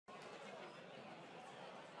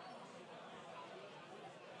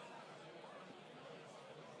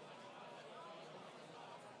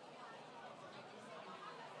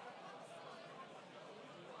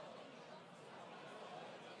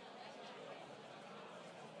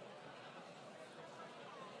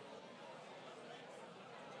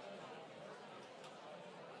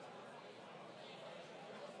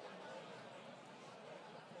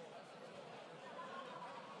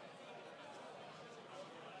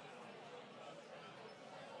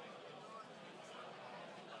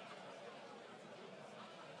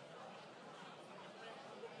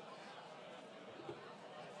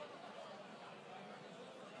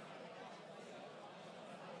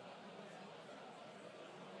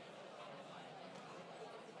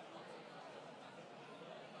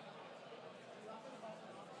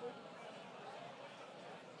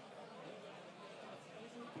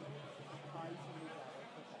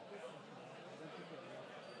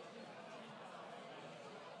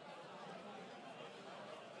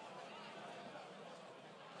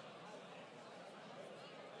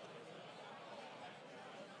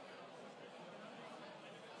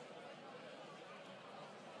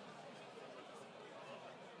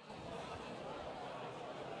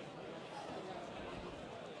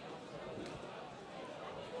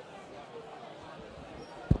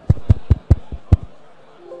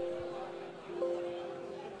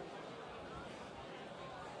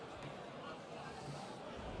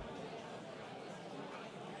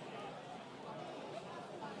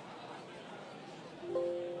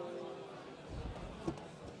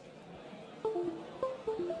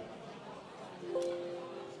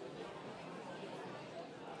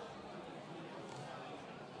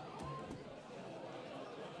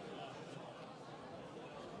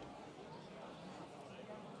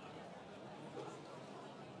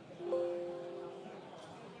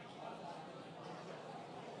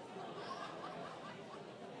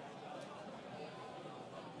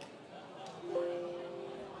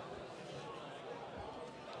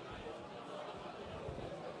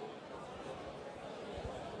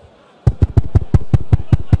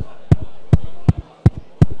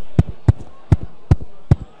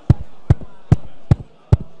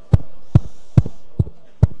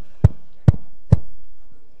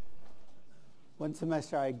One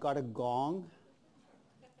semester I got a gong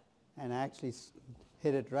and I actually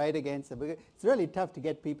hit it right against the big. It's really tough to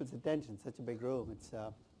get people's attention, such a big room.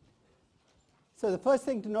 So the first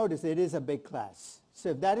thing to notice, it is a big class. So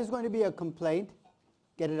if that is going to be a complaint,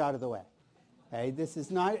 get it out of the way. Okay?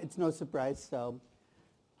 It's no surprise. So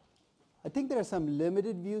I think there are some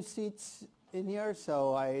limited view seats in here.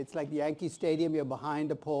 So it's like the Yankee Stadium, you're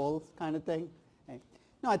behind a pole kind of thing. Okay?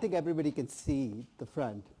 No, I think everybody can see the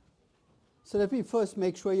front. So let me first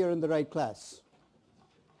make sure you're in the right class.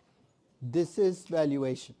 This is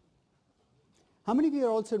valuation. How many of you are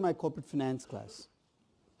also in my corporate finance class?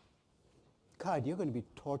 God, you're going to be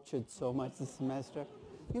tortured so much this semester.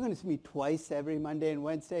 You're going to see me twice every Monday and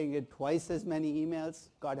Wednesday and get twice as many emails.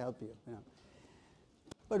 God help you.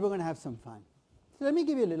 But we're going to have some fun. So let me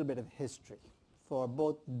give you a little bit of history for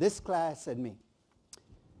both this class and me.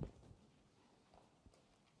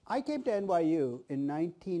 I came to NYU in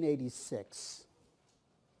 1986.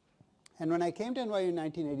 And when I came to NYU in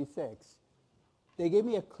 1986, they gave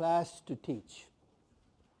me a class to teach.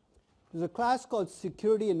 There's a class called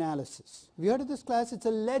Security Analysis. Have you heard of this class? It's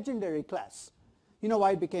a legendary class. You know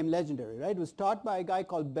why it became legendary, right? It was taught by a guy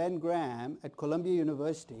called Ben Graham at Columbia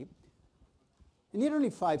University. And he had only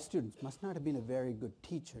 5 students. Must not have been a very good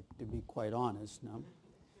teacher, to be quite honest. No?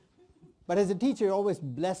 But as a teacher, you're always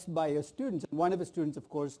blessed by your students. And one of his students, of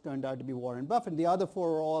course, turned out to be Warren Buffett. The other 4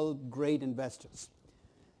 were all great investors.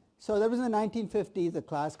 So that was in the 1950s. The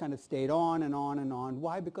class kind of stayed on and on and on.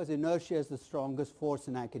 Why? Because inertia is the strongest force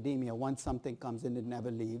in academia. Once something comes in, it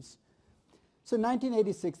never leaves. So in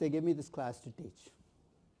 1986, they gave me this class to teach.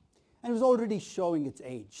 And it was already showing its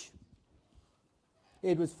age.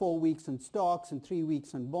 It was 4 weeks on stocks and 3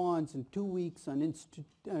 weeks on bonds and 2 weeks on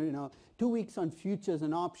 2 weeks on futures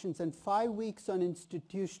and options and 5 weeks on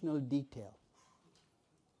institutional detail.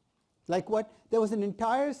 Like what? There was an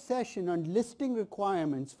entire session on listing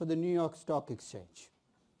requirements for the New York Stock Exchange.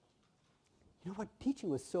 You know what? Teaching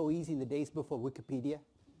was so easy in the days before Wikipedia.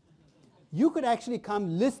 You could actually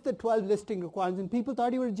come list the 12 listing requirements and people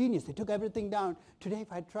thought you were a genius. They took everything down. Today,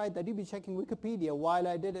 if I tried that, you'd be checking Wikipedia while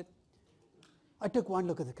I did it. I took one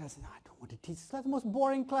look at the class and I don't want to teach this class. The most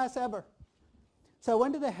boring class ever. So I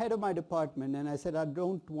went to the head of my department and I said, I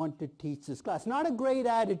don't want to teach this class. Not a great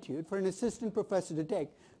attitude for an assistant professor to take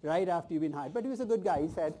right after you've been hired. But he was a good guy. He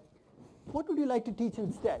said, what would you like to teach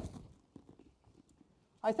instead?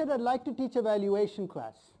 I said, I'd like to teach a valuation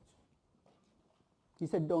class. He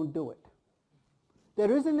said, don't do it.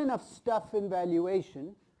 There isn't enough stuff in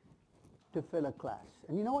valuation to fill a class.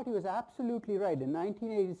 And you know what? He was absolutely right. In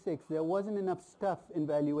 1986, there wasn't enough stuff in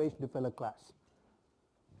valuation to fill a class.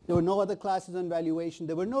 There were no other classes on valuation.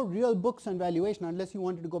 There were no real books on valuation unless you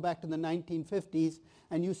wanted to go back to the 1950s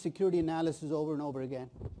and use security analysis over and over again.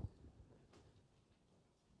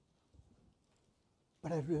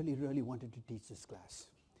 But I really, really wanted to teach this class.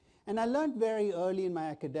 And I learned very early in my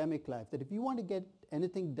academic life that if you want to get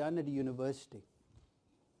anything done at a university,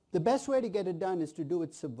 the best way to get it done is to do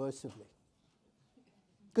it subversively.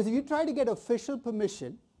 Because if you try to get official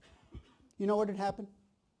permission, you know what would happen?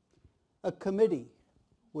 A committee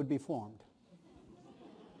would be formed.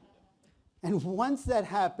 And once that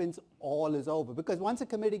happens, all is over. Because once a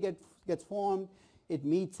committee gets formed, it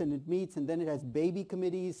meets, and then it has baby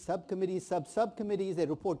committees, subcommittees, sub-subcommittees. They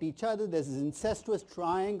report to each other. There's this incestuous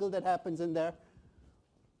triangle that happens in there.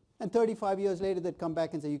 And 35 years later, they'd come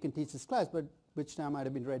back and say, you can teach this class, but which time I'd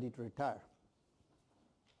have been ready to retire.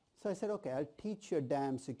 So I said, okay, I'll teach your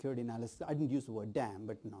damn security analysis. I didn't use the word damn,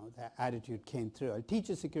 but no, that attitude came through. I'll teach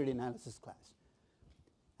a security analysis class.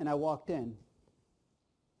 And I walked in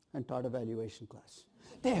and taught a valuation class.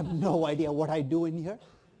 They have no idea what I do in here.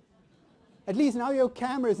 At least now you have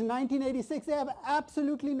cameras. In 1986, they have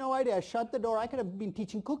absolutely no idea. I shut the door. I could have been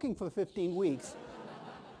teaching cooking for 15 weeks.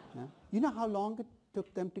 Yeah? You know how long it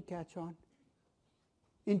took them to catch on?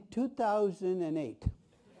 In 2008.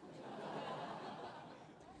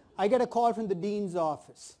 I get a call from the dean's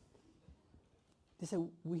office. They said,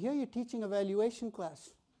 we hear you're teaching a valuation class.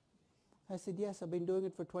 I said, yes, I've been doing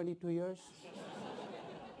it for 22 years.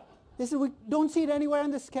 They said, we don't see it anywhere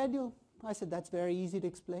on the schedule. I said, that's very easy to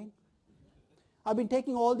explain. I've been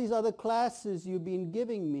taking all these other classes you've been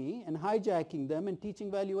giving me and hijacking them and teaching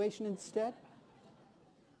valuation instead.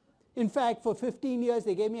 In fact, for 15 years,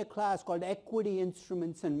 they gave me a class called Equity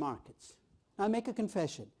Instruments and Markets. I'll make a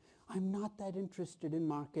confession. I'm not that interested in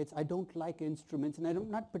markets. I don't like instruments, and I'm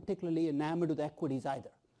not particularly enamored with equities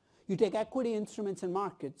either. You take equity instruments and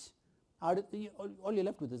markets, all you're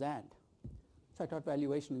left with is and. So I taught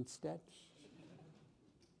valuation instead.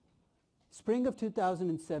 Spring of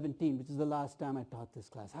 2017, which is the last time I taught this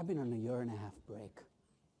class. I've been on a 1.5-year break.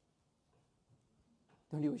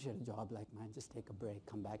 Don't you wish you had a job like mine? Just take a break,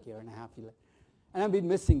 come back year and a half. And I've been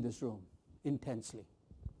missing this room intensely.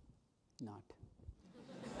 Not.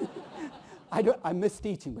 I miss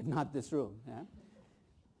teaching, but not this room. Yeah?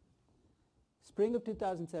 Spring of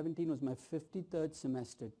 2017 was my 53rd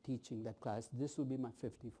semester teaching that class. This will be my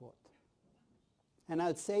 54th. And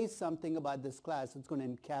I'll say something about this class that's going to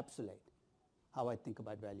encapsulate how I think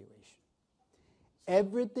about valuation.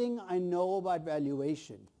 Everything I know about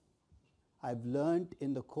valuation, I've learned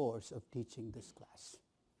in the course of teaching this class.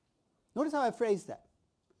 Notice how I phrased that.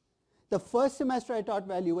 The first semester I taught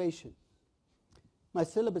valuation, my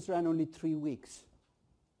syllabus ran only 3 weeks.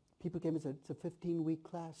 People came and said, it's a 15-week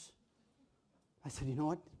class. I said, you know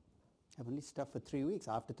what? I've only stuck for 3 weeks.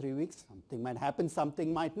 After 3 weeks, something might happen,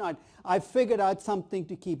 something might not. I figured out something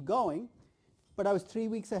to keep going, but I was 3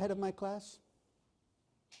 weeks ahead of my class.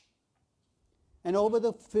 And over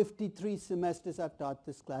the 53 semesters I've taught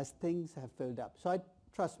this class, things have filled up. So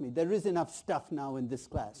trust me, there is enough stuff now in this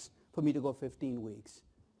class for me to go 15 weeks.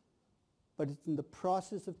 But it's in the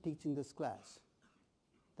process of teaching this class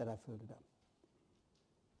that I filled it up.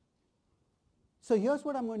 So here's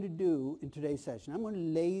what I'm going to do in today's session. I'm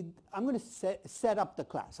going to set up the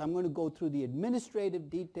class. I'm going to go through the administrative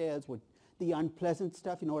details, with the unpleasant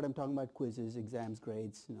stuff. You know what I'm talking about? Quizzes, exams,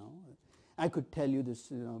 grades. I could tell you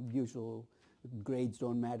this usual grades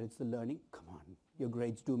don't matter. It's the learning. Come on, your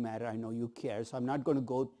grades do matter. I know you care. So I'm not going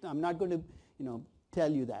to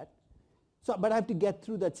tell you that. So, but I have to get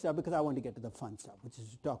through that stuff because I want to get to the fun stuff, which is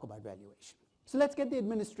to talk about valuation. So let's get the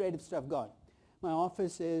administrative stuff going. My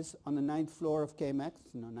office is on the 9th floor of KMX,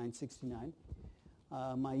 969.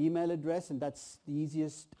 My email address, and that's the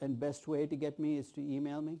easiest and best way to get me, is to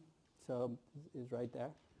email me. So it's right there.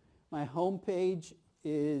 My home page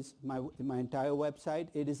is my entire website.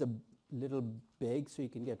 It is a little big, so you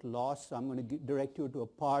can get lost. So I'm going to direct you to a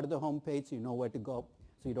part of the home page so you know where to go,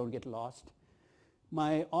 so you don't get lost.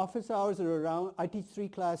 My office hours are around, I teach 3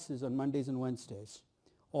 classes on Mondays and Wednesdays,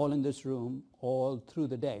 all in this room, all through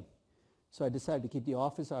the day. So I decided to keep the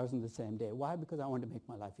office hours on the same day. Why? Because I want to make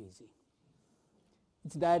my life easy.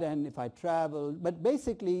 It's that, and if I travel, but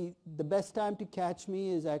basically the best time to catch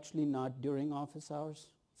me is actually not during office hours.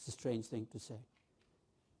 It's a strange thing to say.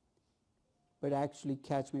 But actually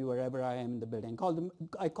catch me wherever I am in the building.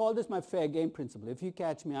 I call this my fair game principle. If you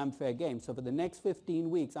catch me, I'm fair game. So for the next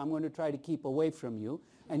 15 weeks, I'm going to try to keep away from you,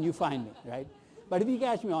 and you find me, right? But if you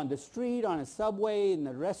catch me on the street, on a subway, in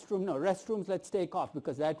the restroom, no, restrooms, let's take off,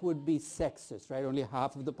 because that would be sexist, right? Only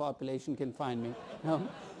half of the population can find me.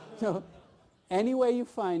 So anywhere you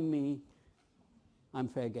find me, I'm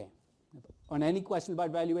fair game. On any question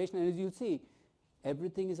about valuation, and as you'll see,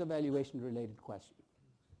 everything is a valuation-related question.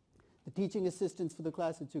 The teaching assistants for the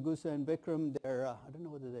class, it's Ugusa and Vikram. They're, I don't know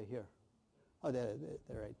whether they're here. Oh, they're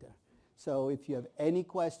right there. So if you have any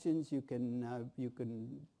questions, you can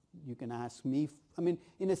ask me. I mean,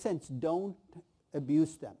 in a sense, don't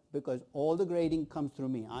abuse them, because all the grading comes through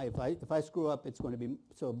me. If I screw up, it's going to be,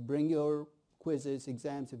 so bring your quizzes,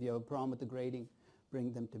 exams. If you have a problem with the grading,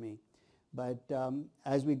 bring them to me. But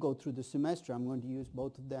as we go through the semester, I'm going to use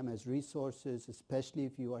both of them as resources, especially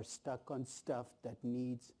if you are stuck on stuff that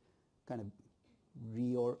needs kind of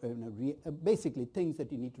basically things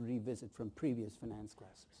that you need to revisit from previous finance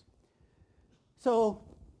classes. So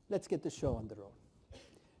let's get the show on the road.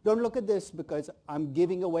 Don't look at this because I'm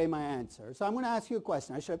giving away my answer. So I'm going to ask you a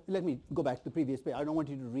question. Let me go back to the previous page. I don't want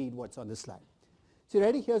you to read what's on the slide. So you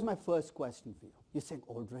ready? Here's my first question for you. You're saying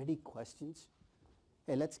already questions?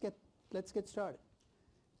 Hey, let's get started.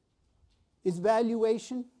 Is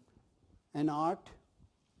valuation an art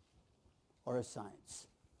or a science?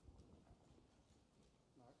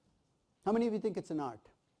 How many of you think it's an art?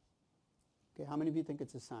 Okay, how many of you think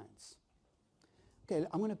it's a science? Okay,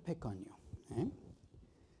 I'm going to pick on you. Okay?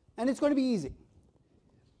 And it's going to be easy.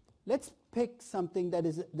 Let's pick something that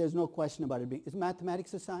there's no question about it being. Is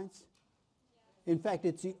mathematics a science? Yeah. In fact,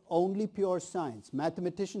 it's the only pure science.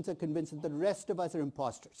 Mathematicians are convinced that the rest of us are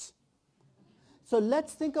imposters. So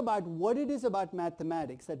let's think about what it is about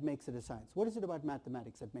mathematics that makes it a science. What is it about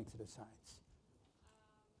mathematics that makes it a science?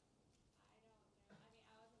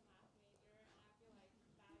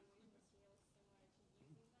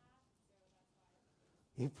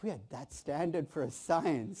 If we had that standard for a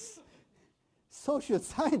science, social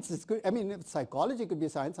science is good. I mean, psychology could be a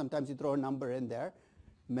science. Sometimes you throw a number in there.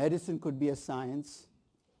 Medicine could be a science.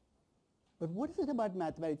 But what is it about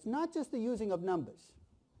mathematics? Not just the using of numbers.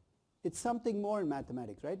 It's something more in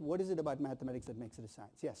mathematics, right? What is it about mathematics that makes it a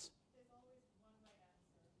science? Yes? There's always one right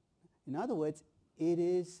answer. In other words, it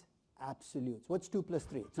is absolutes. What's 2 plus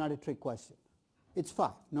 3? It's not a trick question. It's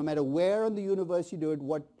 5. No matter where in the universe you do it,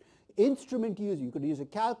 instrument you use. You could use a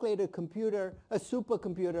calculator, computer, a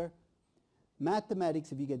supercomputer.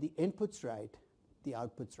 Mathematics, if you get the inputs right, the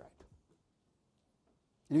outputs right.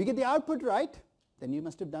 And if you get the output right, then you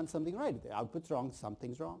must have done something right. If the output's wrong,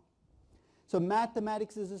 something's wrong. So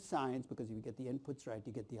mathematics is a science because if you get the inputs right,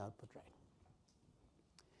 you get the output right.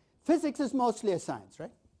 Physics is mostly a science,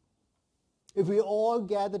 right? If we all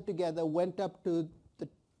gathered together, went up to the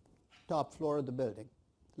top floor of the building,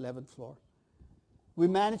 11th floor, we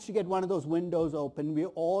managed to get one of those windows open, we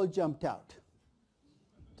all jumped out.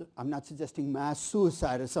 I'm not suggesting mass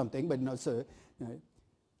suicide or something, but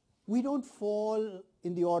we don't fall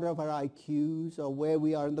in the order of our IQs or where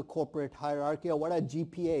we are in the corporate hierarchy or what our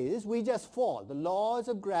GPA is. We just fall. The laws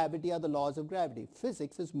of gravity are the laws of gravity.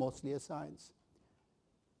 Physics is mostly a science.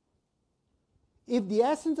 If the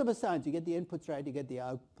essence of a science, you get the inputs right, you get the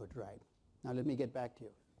output right. Now let me get back to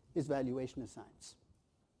you. Is valuation a science?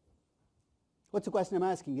 What's the question I'm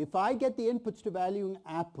asking? If I get the inputs to valuing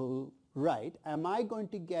Apple right, am I going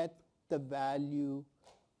to get the value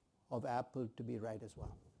of Apple to be right as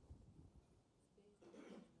well?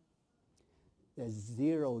 There's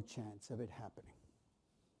zero chance of it happening.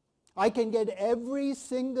 I can get every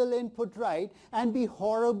single input right and be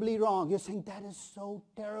horribly wrong. You're saying, that is so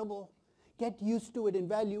terrible. Get used to it. In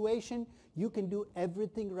valuation, you can do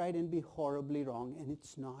everything right and be horribly wrong, and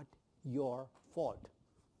it's not your fault.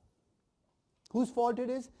 Whose fault it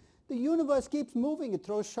is? The universe keeps moving. It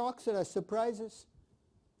throws shocks at us, surprises.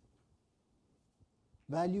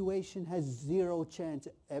 Valuation has zero chance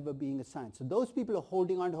of ever being a science. So those people are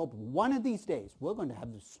holding on to hope. One of these days, we're going to have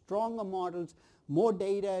stronger models, more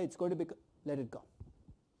data. It's going to be, let it go.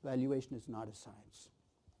 Valuation is not a science.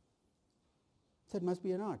 So it must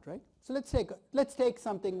be an art, right? So let's take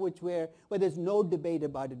something where there's no debate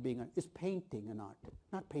about it being an art. Is painting an art?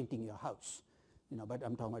 Not painting your house, but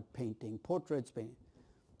I'm talking about painting portraits, painting.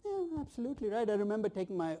 Yeah, absolutely right. I remember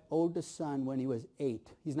taking my oldest son when he was 8.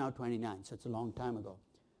 He's now 29, so it's a long time ago,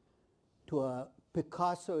 to a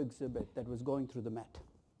Picasso exhibit that was going through the Met.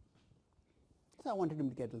 So I wanted him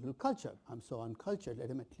to get a little culture. I'm so uncultured, let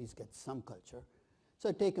him at least get some culture. So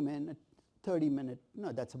I take him in, a 30-minute,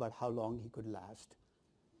 that's about how long he could last.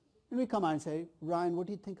 And we come out and say, Ryan, what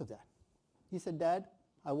do you think of that? He said, Dad,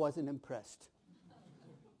 I wasn't impressed.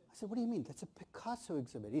 I said, what do you mean? That's a Picasso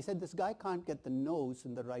exhibit. He said, this guy can't get the nose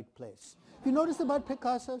in the right place. You notice about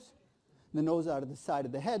Picasso's? The nose out of the side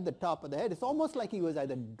of the head, the top of the head. It's almost like he was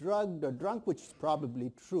either drugged or drunk, which is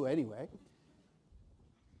probably true anyway.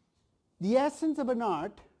 The essence of an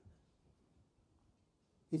art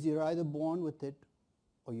is you're either born with it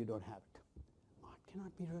or you don't have it. Art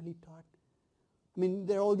cannot be really taught. I mean,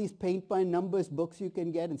 there are all these paint by numbers books you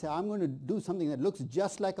can get and say, I'm going to do something that looks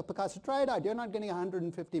just like a Picasso. Try it out. You're not getting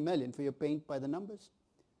 150 million for your paint by the numbers.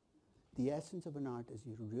 The essence of an art is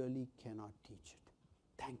you really cannot teach it.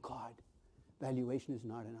 Thank God. Valuation is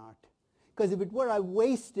not an art. Because if it were, I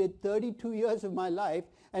wasted 32 years of my life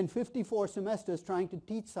and 54 semesters trying to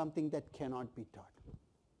teach something that cannot be taught.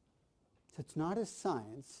 So it's not a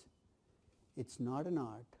science. It's not an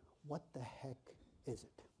art. What the heck is it?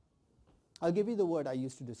 I'll give you the word I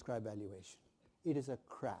used to describe valuation. It is a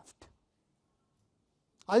craft.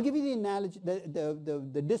 I'll give you the analogy,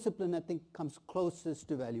 the discipline I think comes closest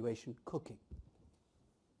to valuation, cooking.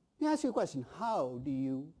 Let me ask you a question. How do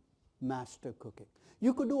you master cooking?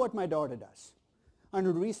 You could do what my daughter does.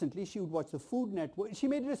 And recently she would watch the Food Network. She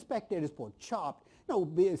made it a spectator sport, chopped,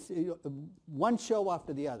 one show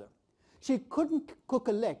after the other. She couldn't cook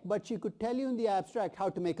a lick, but she could tell you in the abstract how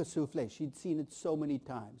to make a souffle. She'd seen it so many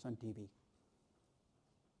times on TV.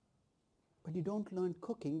 But you don't learn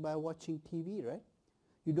cooking by watching TV, right?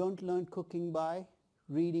 You don't learn cooking by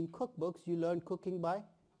reading cookbooks. You learn cooking by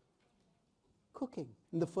cooking.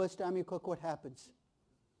 And the first time you cook, what happens?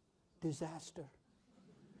 Disaster.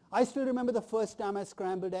 I still remember the first time I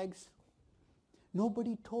scrambled eggs.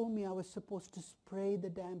 Nobody told me I was supposed to spray the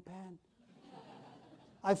damn pan.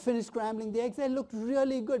 I finished scrambling the eggs. They looked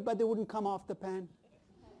really good, but they wouldn't come off the pan.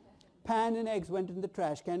 Pan and eggs went in the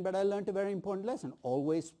trash can, but I learned a very important lesson.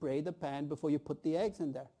 Always spray the pan before you put the eggs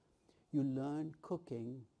in there. You learn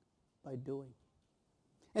cooking by doing.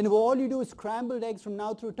 And if all you do is scrambled eggs from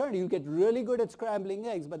now through eternity, you'll get really good at scrambling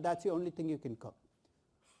eggs, but that's the only thing you can cook.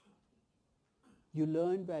 You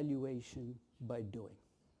learn valuation by doing.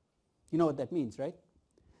 You know what that means, right?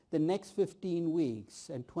 The next 15 weeks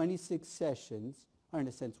and 26 sessions are in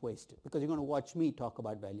a sense wasted because you're going to watch me talk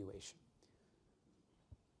about valuation.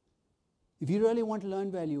 If you really want to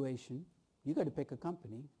learn valuation, you've got to pick a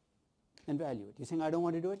company and value it. You're saying, I don't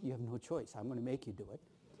want to do it? You have no choice. I'm going to make you do it.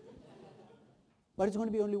 But it's going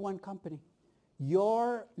to be only one company.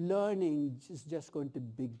 Your learning is just going to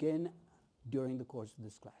begin during the course of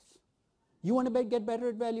this class. You want to get better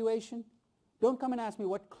at valuation? Don't come and ask me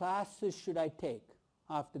what classes should I take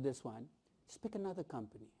after this one. Just pick another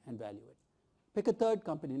company and value it. Pick a third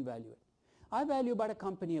company and value it. I value about a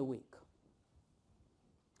company a week.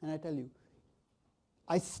 And I tell you,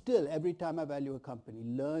 I still, every time I value a company,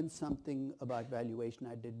 learn something about valuation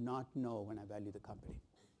I did not know when I value the company.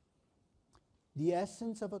 The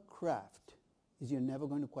essence of a craft is you're never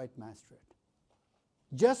going to quite master it.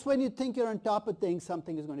 Just when you think you're on top of things,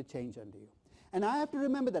 something is going to change under you. And I have to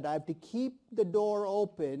remember that. I have to keep the door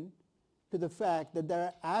open to the fact that there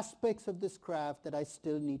are aspects of this craft that I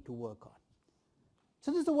still need to work on.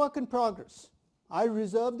 So this is a work in progress. I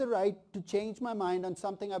reserve the right to change my mind on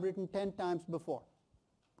something I've written 10 times before.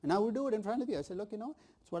 And I will do it in front of you. I say, look,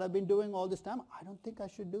 it's what I've been doing all this time. I don't think I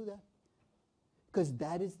should do that. Because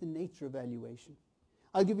that is the nature of valuation.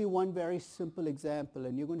 I'll give you one very simple example,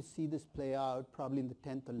 and you're going to see this play out probably in the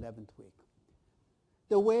 10th or 11th week.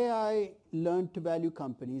 The way I learned to value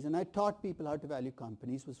companies, and I taught people how to value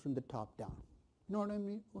companies, was from the top down. You know what I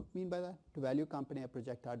mean by that? To value a company, I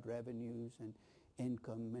project out revenues and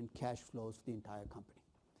income and cash flows for the entire company.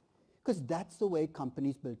 Because that's the way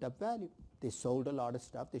companies built up value. They sold a lot of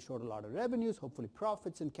stuff, they showed a lot of revenues, hopefully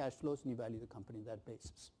profits and cash flows, and you value the company on that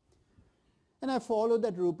basis. And I followed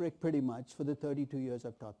that rubric pretty much for the 32 years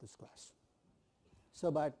I've taught this class. So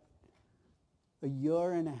about a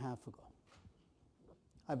year and a half ago,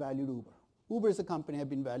 I valued Uber. Uber is a company I've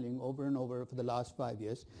been valuing over and over for the last 5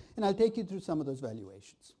 years, and I'll take you through some of those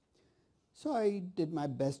valuations. So I did my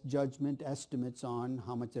best judgment estimates on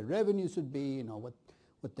how much their revenues would be,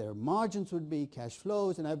 what their margins would be, cash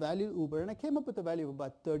flows, and I valued Uber, and I came up with a value of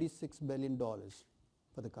about $36 billion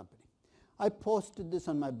for the company. I posted this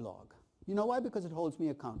on my blog. You know why? Because it holds me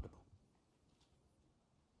accountable.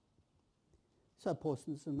 So I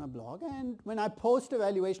posted this on my blog, and when I post a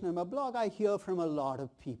valuation on my blog, I hear from a lot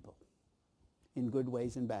of people in good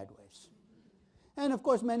ways and bad ways. And of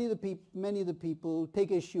course, many of the people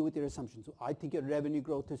take issue with your assumptions. I think your revenue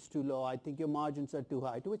growth is too low. I think your margins are too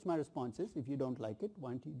high. To which my response is, if you don't like it,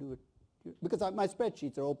 why don't you do it? Because my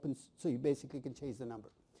spreadsheets are open, so you basically can change the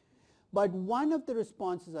number. But one of the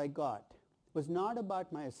responses I got was not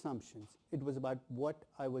about my assumptions. It was about what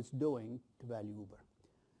I was doing to value Uber.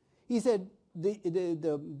 He said, the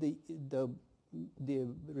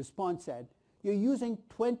response said, you're using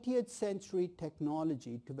 20th century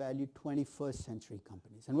technology to value 21st century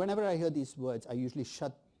companies. And whenever I hear these words, I usually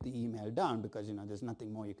shut the email down because there's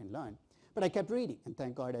nothing more you can learn. But I kept reading, and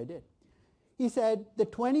thank God I did. He said the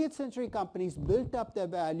 20th century companies built up their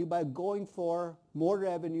value by going for more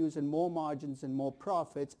revenues and more margins and more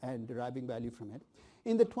profits and deriving value from it.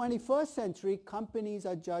 In the 21st century, companies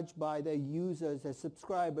are judged by their users, their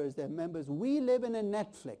subscribers, their members. We live in a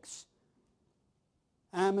Netflix,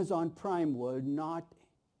 Amazon Prime world, not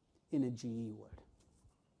in a GE world.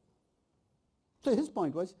 So his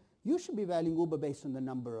point was, you should be valuing Uber based on the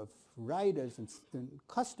number of riders and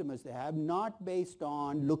customers they have, not based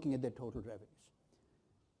on looking at their total revenues.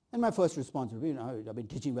 And my first response would be, I've been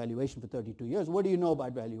teaching valuation for 32 years. What do you know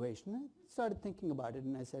about valuation? And I started thinking about it,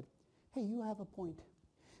 and I said, hey, you have a point.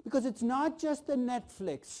 Because it's not just the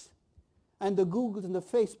Netflix and the Googles and the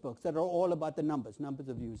Facebooks that are all about the numbers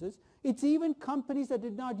of users. It's even companies that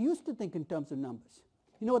did not used to think in terms of numbers.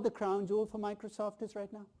 You know what the crown jewel for Microsoft is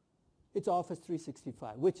right now? It's Office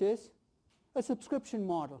 365, which is a subscription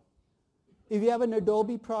model. If you have an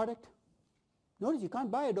Adobe product, notice you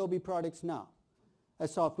can't buy Adobe products now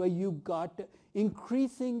as software. You've got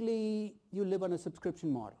increasingly, you live on a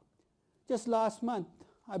subscription model. Just last month,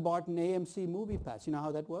 I bought an AMC Movie Pass. You know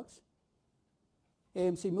how that works?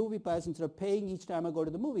 AMC Movie Pass, instead of paying each time I go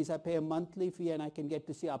to the movies, I pay a monthly fee and I can get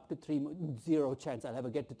to see up to zero chance I'll ever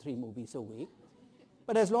get to 3 movies a week.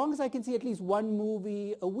 But as long as I can see at least 1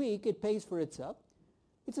 movie a week, it pays for itself.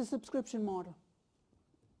 It's a subscription model.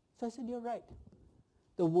 So I said, you're right.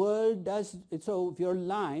 The world does, so if you're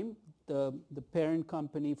Lime, the parent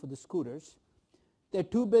company for the scooters, their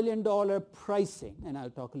 $2 billion pricing, and I'll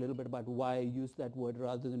talk a little bit about why I use that word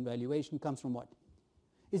rather than valuation, comes from what?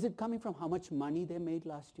 Is it coming from how much money they made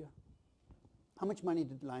last year? How much money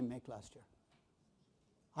did Lime make last year?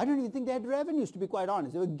 I don't even think they had revenues, to be quite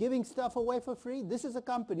honest. They were giving stuff away for free. This is a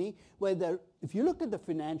company where, if you looked at the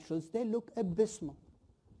financials, they look abysmal.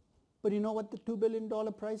 But you know what the $2 billion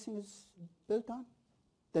pricing is built on?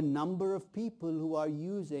 The number of people who are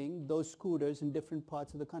using those scooters in different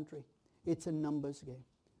parts of the country. It's a numbers game.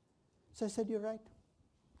 So I said, you're right.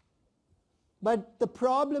 But the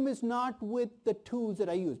problem is not with the tools that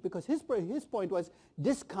I use, because his point was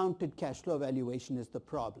discounted cash flow valuation is the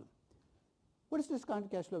problem. What does discounted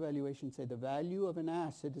cash flow valuation say? The value of an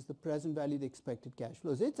asset is the present value of the expected cash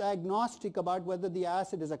flows. It's agnostic about whether the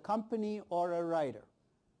asset is a company or a rider.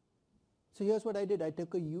 So here's what I did. I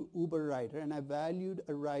took a Uber rider and I valued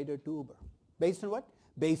a rider to Uber. Based on what?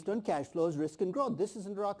 Based on cash flows, risk, and growth. This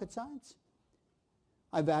isn't rocket science.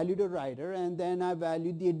 I valued a rider and then I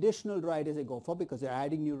valued the additional riders I go for because they're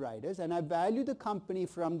adding new riders, and I value the company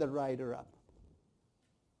from the rider up.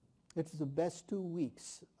 It's the best 2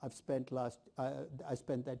 weeks I've spent I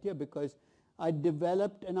spent that year because I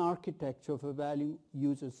developed an architecture for valuing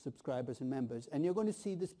users, subscribers, and members. And you're going to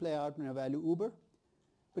see this play out when I value Uber.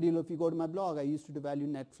 But if you go to my blog, I used to value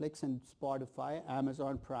Netflix and Spotify,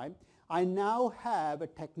 Amazon Prime. I now have a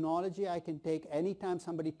technology I can take anytime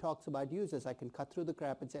somebody talks about users. I can cut through the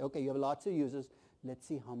crap and say, okay, you have lots of users. Let's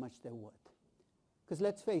see how much they're worth. Because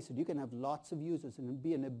let's face it, you can have lots of users and it'll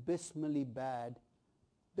be an abysmally bad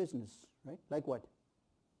business, right? Like what?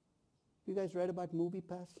 You guys read about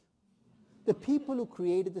MoviePass? The people who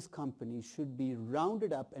created this company should be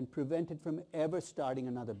rounded up and prevented from ever starting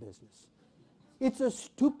another business. It's the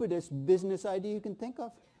stupidest business idea you can think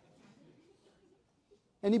of.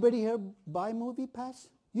 Anybody here buy MoviePass?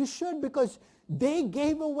 You should, because they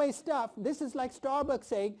gave away stuff. This is like Starbucks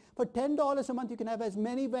saying, for $10 a month you can have as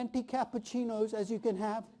many venti cappuccinos as you can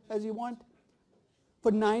have, as you want.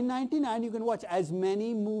 For $9.99 you can watch as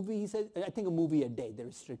many movies, I think a movie a day they're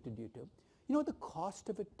restricted you to. You know what the cost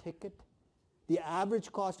of a ticket, the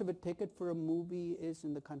average cost of a ticket for a movie is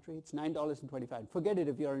in the country? It's $9.25. Forget it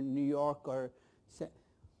if you're in New York or...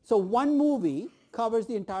 So one movie covers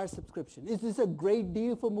the entire subscription. Is this a great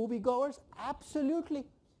deal for moviegoers? Absolutely.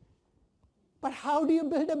 But how do you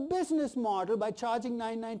build a business model by charging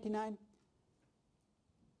 $9.99?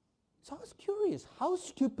 So I was curious, how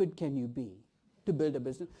stupid can you be to build a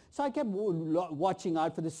business? So I kept watching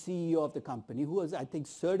out for the CEO of the company, who was, I think,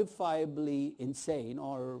 certifiably insane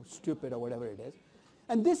or stupid or whatever it is.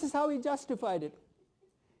 And this is how he justified it.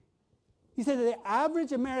 He said that the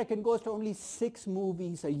average American goes to only 6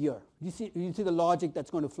 movies a year. You see the logic that's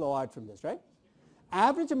going to flow out from this, right?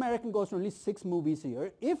 Average American goes to only 6 movies a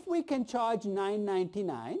year. If we can charge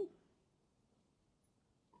 $9.99,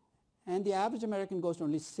 and the average American goes to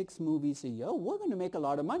only 6 movies a year, we're going to make a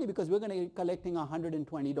lot of money because we're going to be collecting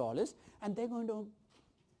 $120, and they're going to...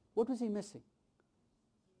 What was he missing?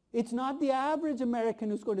 It's not the average American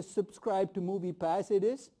who's going to subscribe to MoviePass, it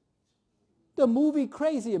is the movie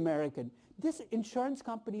crazy American. This insurance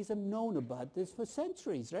companies have known about this for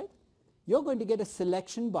centuries, right? You're going to get a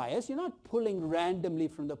selection bias. You're not pulling randomly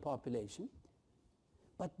from the population.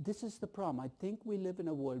 But this is the problem. I think we live in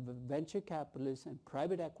a world where venture capitalists and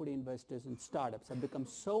private equity investors and startups have become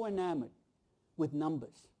so enamored with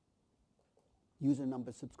numbers, user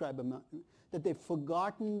numbers, subscriber numbers, that they've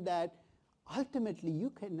forgotten that ultimately you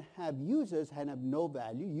can have users and have no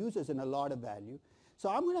value, users and a lot of value. So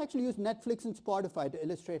I'm going to actually use Netflix and Spotify to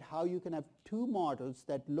illustrate how you can have 2 models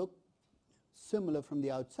that look similar from the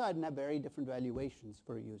outside and have very different valuations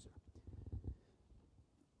for a user.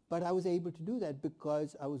 But I was able to do that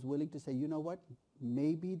because I was willing to say, you know what,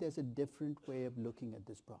 maybe there's a different way of looking at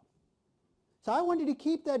this problem. So I wanted to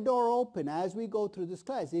keep that door open as we go through this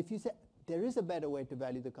class. If you say there is a better way to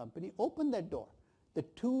value the company, open that door. The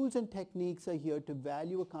tools and techniques are here to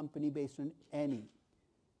value a company based on any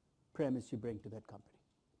premise you bring to that company.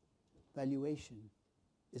 Valuation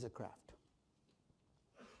is a craft.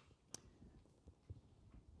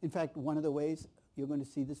 In fact, one of the ways you're going to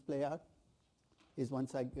see this play out is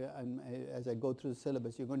as I go through the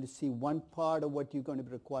syllabus, you're going to see one part of what you're going to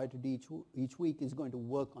be required to do each week is going to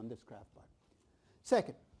work on this craft part.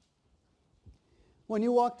 Second, when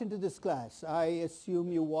you walked into this class, I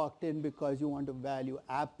assume you walked in because you want to value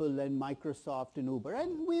Apple and Microsoft and Uber,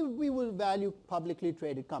 and we will value publicly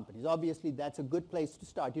traded companies. Obviously, that's a good place to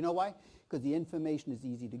start. You know why? Because the information is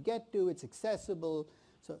easy to get to, it's accessible.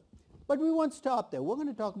 But we won't stop there. We're going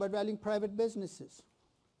to talk about valuing private businesses.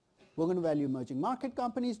 We're going to value emerging market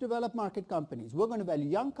companies, developed market companies. We're going to value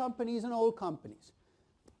young companies and old companies.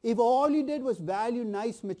 If all you did was value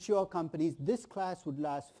nice, mature companies, this class would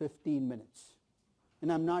last 15 minutes.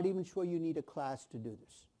 And I'm not even sure you need a class to do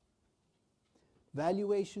this.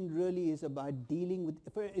 Valuation really is about dealing with,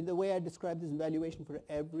 in the way I describe this in valuation, for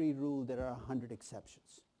every rule there are 100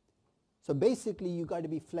 exceptions. So basically you've got to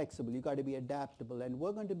be flexible, you've got to be adaptable, and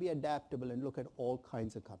we're going to be adaptable and look at all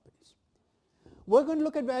kinds of companies. We're going to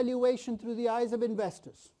look at valuation through the eyes of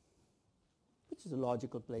investors, which is a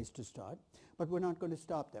logical place to start, but we're not going to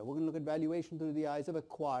stop there. We're going to look at valuation through the eyes of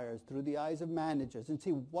acquirers, through the eyes of managers, and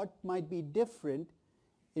see what might be different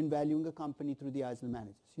in valuing a company through the eyes of the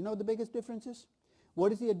managers. You know what the biggest difference is?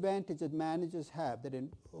 What is the advantage that managers have that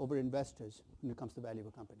over investors when it comes to value of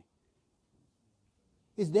a company?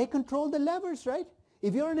 Is they control the levers, right?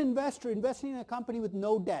 If you're an investor investing in a company with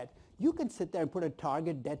no debt, you can sit there and put a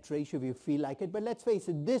target debt ratio if you feel like it, but let's face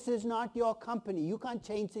it, this is not your company. You can't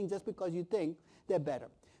change things just because you think they're better.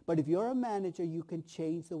 But if you're a manager, you can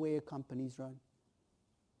change the way a company's run.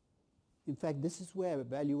 In fact, this is where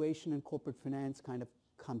valuation and corporate finance kind of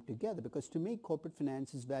come together, because to me, corporate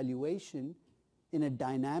finance is valuation in a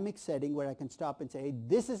dynamic setting where I can stop and say, hey,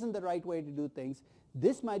 this isn't the right way to do things.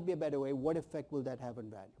 This might be a better way. What effect will that have on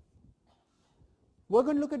value? We're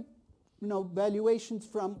going to look at valuations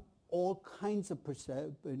from all kinds of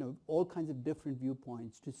all kinds of different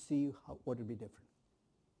viewpoints to see what will be different.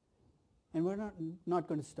 And we're not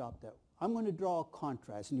going to stop there. I'm going to draw a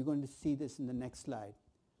contrast, and you're going to see this in the next slide,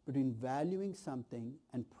 between valuing something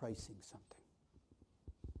and pricing something.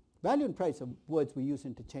 Value and price are words we use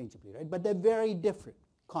interchangeably, right? But they're very different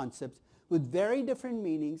concepts with very different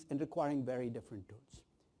meanings and requiring very different tools.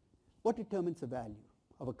 What determines the value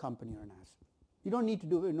of a company or an asset? You don't need to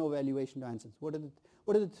do no valuation to answer this. What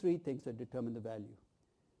are the three things that determine the value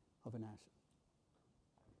of an asset?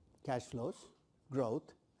 Cash flows,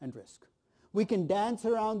 growth, and risk. We can dance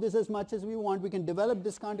around this as much as we want. We can develop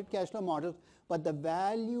discounted cash flow models, but the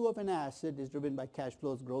value of an asset is driven by cash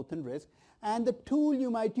flows, growth, and risk. And the tool you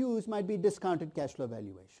might use might be discounted cash flow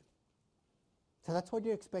valuation. So that's what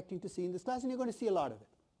you're expecting to see in this class, and you're going to see a lot of it.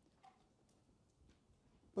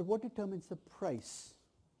 But what determines the price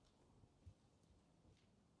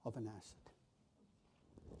of an asset?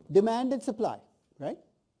 Demand and supply, right?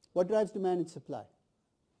 What drives demand and supply?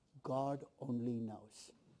 God only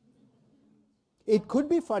knows. It could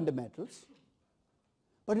be fundamentals,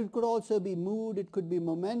 but it could also be mood, it could be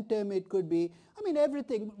momentum, it could be,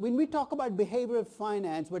 everything. When we talk about behavioral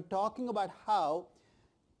finance, we're talking about how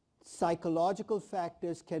psychological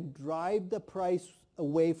factors can drive the price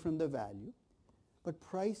away from the value, but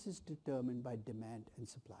price is determined by demand and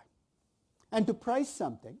supply. And to price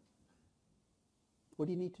something, what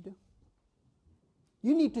do you need to do?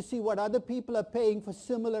 You need to see what other people are paying for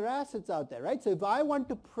similar assets out there, right? So if I want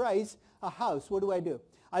to price a house, what do?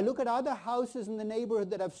 I look at other houses in the neighborhood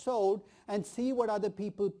that I've sold and see what other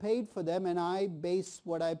people paid for them, and I base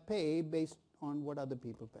what I pay based on what other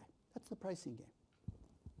people pay. That's the pricing game.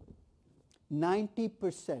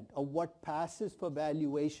 90% of what passes for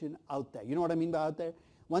valuation out there. You know what I mean by out there?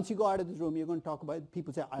 Once you go out of this room, you're going to talk about,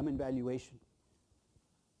 people say, I'm in valuation.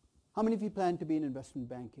 How many of you plan to be in investment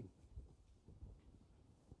banking?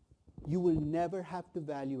 You will never have to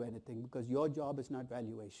value anything because your job is not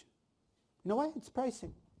valuation. You know why? It's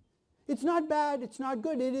pricing. It's not bad, it's not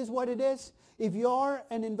good, it is what it is. If you're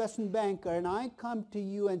an investment banker and I come to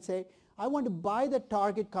you and say, I want to buy the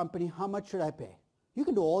target company, how much should I pay? You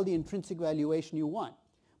can do all the intrinsic valuation you want.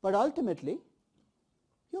 But ultimately,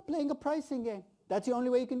 you're playing a pricing game. That's the only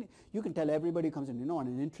way you can tell everybody who comes in, on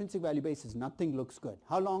an intrinsic value basis, nothing looks good.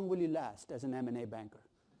 How long will you last as an M&A banker?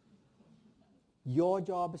 Your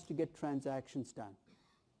job is to get transactions done,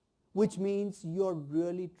 which means you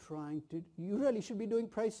really should be doing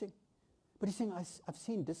pricing. But he's saying, I've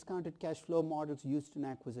seen discounted cash flow models used in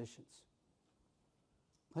acquisitions.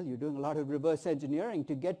 Well, you're doing a lot of reverse engineering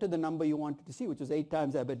to get to the number you wanted to see, which was 8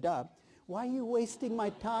 times EBITDA. Why are you wasting my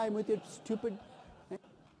time with your stupid...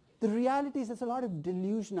 The reality is there's a lot of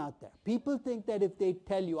delusion out there. People think that if they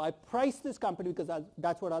tell you, I price this company because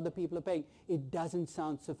that's what other people are paying, it doesn't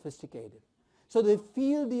sound sophisticated. So they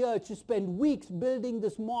feel the urge to spend weeks building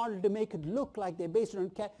this model to make it look like they're based on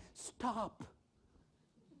cash. Stop.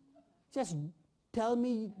 Just tell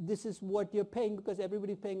me this is what you're paying because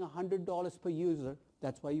everybody's paying $100 per user.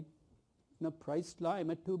 That's why you priced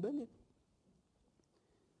Lime at $2 billion.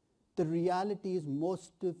 The reality is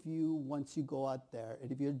most of you, once you go out there,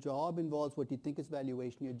 and if your job involves what you think is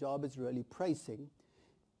valuation, your job is really pricing.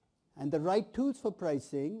 And the right tools for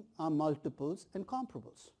pricing are multiples and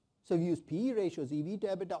comparables. So if you use PE ratios, EV to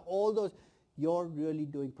EBITDA, all those, you're really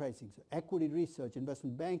doing pricing. So equity research,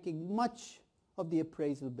 investment banking, much of the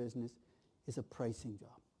appraisal business is a pricing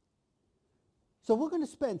job. So we're going to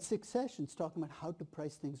spend 6 sessions talking about how to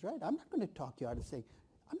price things right. I'm not going to talk you out of saying,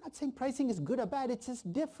 I'm not saying pricing is good or bad, it's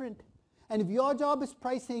just different. And if your job is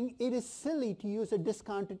pricing, it is silly to use a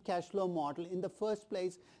discounted cash flow model in the first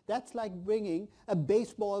place. That's like bringing a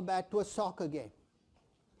baseball bat to a soccer game.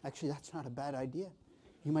 Actually, that's not a bad idea.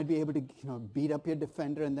 You might be able to beat up your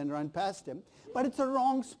defender and then run past him, but it's a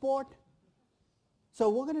wrong sport. So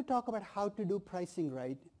we're going to talk about how to do pricing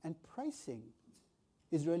right, and pricing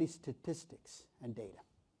is really statistics and data.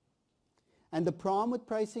 And the problem with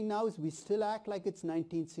pricing now is we still act like it's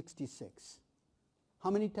 1966. How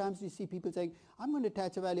many times do you see people saying, I'm going to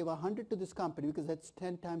attach a value of 100 to this company because that's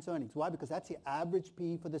 10 times earnings? Why? Because that's the average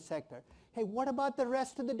PE for the sector. Hey, what about the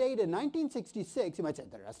rest of the data? In 1966, you might say,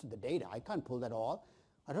 the rest of the data, I can't pull that all.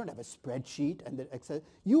 I don't have a spreadsheet and the Excel.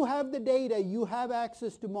 You have the data. You have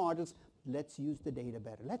access to models. Let's use the data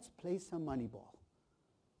better. Let's play some money ball.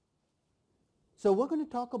 So we're going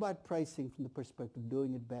to talk about pricing from the perspective of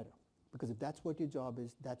doing it better. Because if that's what your job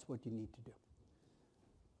is, that's what you need to do.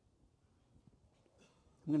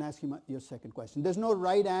 I'm going to ask you your second question. There's no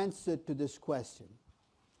right answer to this question.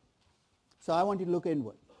 So I want you to look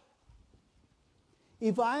inward.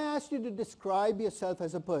 If I asked you to describe yourself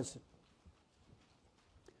as a person,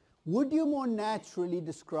 would you more naturally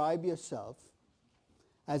describe yourself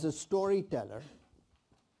as a storyteller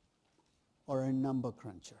or a number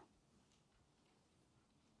cruncher?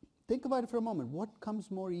 Think about it for a moment. What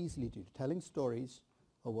comes more easily to you, telling stories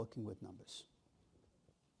or working with numbers?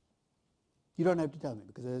 You don't have to tell me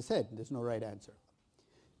because, as I said, there's no right answer.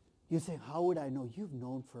 You say, how would I know? You've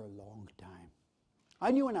known for a long time.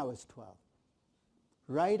 I knew when I was 12,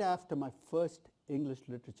 right after my first English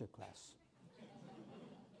literature class.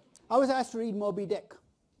 I was asked to read Moby Dick,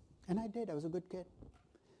 and I did. I was a good kid.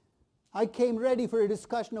 I came ready for a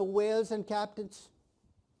discussion of whales and captains.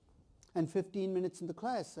 And 15 minutes in the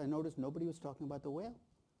class, I noticed nobody was talking about the whale.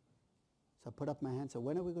 So I put up my hand and said,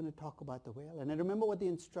 when are we going to talk about the whale? And I remember what the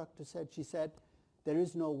instructor said. She said, there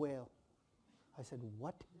is no whale. I said,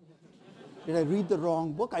 what? Did I read the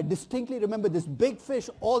wrong book? I distinctly remember this big fish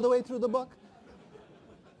all the way through the book.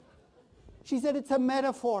 She said, it's a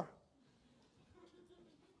metaphor.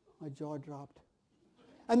 My jaw dropped.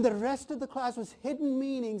 And the rest of the class was hidden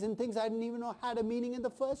meanings and things I didn't even know had a meaning in the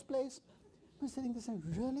first place. I was sitting there saying,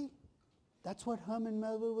 really? That's what Herman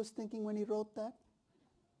Melville was thinking when he wrote that?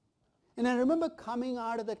 And I remember coming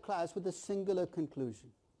out of that class with a singular conclusion.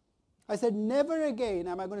 I said, never again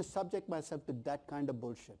am I going to subject myself to that kind of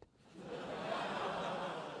bullshit.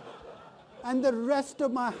 And the rest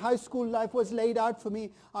of my high school life was laid out for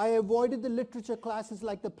me. I avoided the literature classes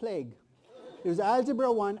like the plague. It was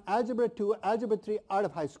Algebra 1, Algebra 2, Algebra 3 out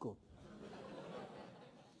of high school.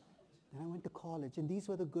 Then I went to college, and these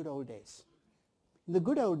were the good old days. In the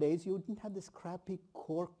good old days, you didn't have this crappy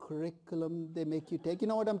core curriculum they make you take. You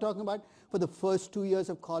know what I'm talking about? For the first 2 years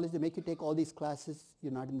of college, they make you take all these classes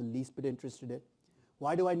you're not in the least bit interested in.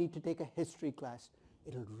 Why do I need to take a history class?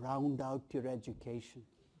 It'll round out your education.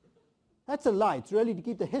 That's a lie. It's really to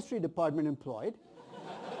keep the history department employed.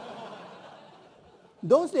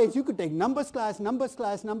 Those days, you could take numbers class, numbers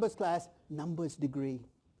class, numbers class, numbers degree.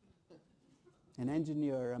 An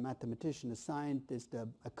engineer, a mathematician, a scientist,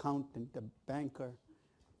 an accountant, a banker.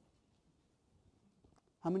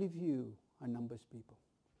 How many of you are numbers people?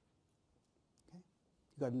 Okay.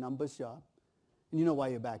 You got a numbers job. And you know why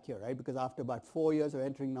you're back here, right? Because after about 4 years of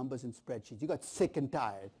entering numbers in spreadsheets, you got sick and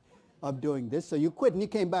tired of doing this, so you quit and you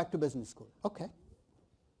came back to business school. Okay.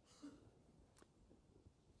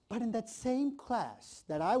 But in that same class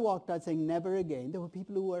that I walked out saying never again, there were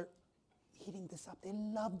people who were eating this up. They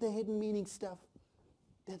loved the hidden meaning stuff.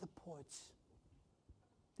 They're the poets.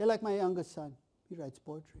 They're like my youngest son. He writes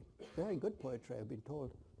poetry. Very good poetry, I've been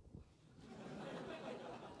told.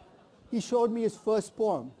 He showed me his first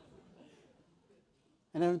poem.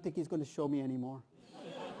 And I don't think he's going to show me anymore.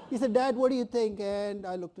 He said, Dad, what do you think? And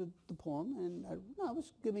I looked at the poem, and I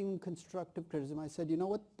was giving him constructive criticism. I said, you know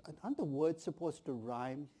what? Aren't the words supposed to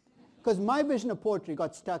rhyme? Because my vision of poetry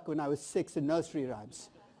got stuck when I was 6 in nursery rhymes.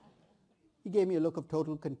 He gave me a look of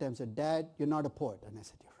total contempt, said, Dad, you're not a poet. And I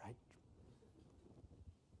said, you're right.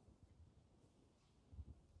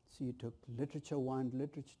 So you took literature 1,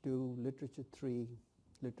 literature 2, literature 3,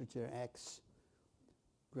 literature X,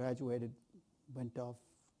 graduated, went off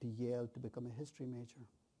to Yale to become a history major.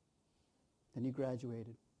 Then you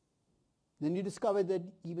graduated. Then you discovered that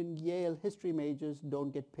even Yale history majors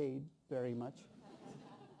don't get paid very much.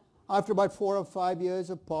 After about 4 or 5 years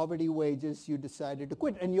of poverty wages, you decided to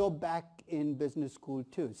quit, and you're back in business school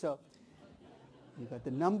too. So you got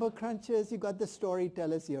the number crunchers, you got the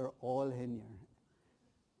storytellers, you're all in here.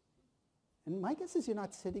 And my guess is you're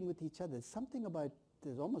not sitting with each other. There's something about,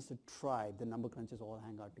 there's almost a tribe. The number crunchers all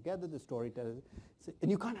hang out together, the storytellers, and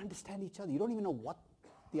you can't understand each other. You don't even know what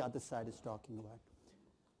the other side is talking about.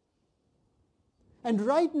 And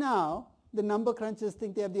right now, the number crunchers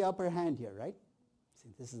think they have the upper hand here, right? See,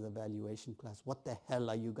 this is a valuation class. What the hell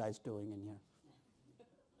are you guys doing in here?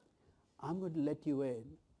 I'm going to let you in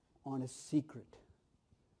on a secret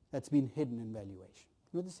that's been hidden in valuation.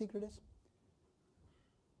 You know what the secret is?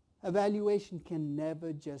 Evaluation can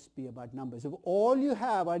never just be about numbers. If all you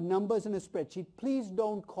have are numbers in a spreadsheet, please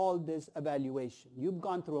don't call this evaluation. You've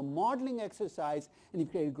gone through a modeling exercise and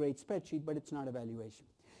you've created a great spreadsheet, but it's not evaluation.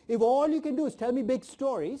 If all you can do is tell me big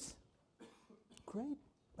stories, great,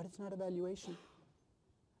 but it's not evaluation.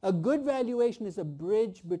 A good valuation is a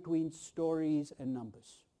bridge between stories and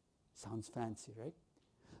numbers. Sounds fancy, right?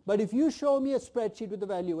 But if you show me a spreadsheet with a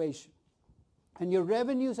valuation, and your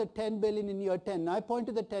revenues are 10 billion in year 10, and I point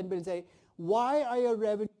to the 10 billion and say, why are your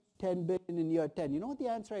revenues 10 billion in year 10? You know what the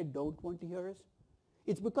answer I don't want to hear is?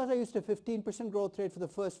 It's because I used a 15% growth rate for the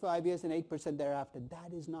first 5 years and 8% thereafter.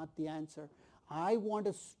 That is not the answer. I want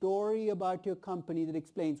a story about your company that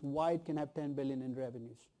explains why it can have 10 billion in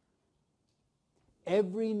revenues.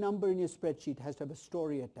 Every number in your spreadsheet has to have a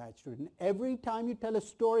story attached to it. And every time you tell a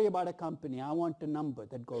story about a company, I want a number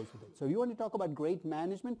that goes with it. So if you want to talk about great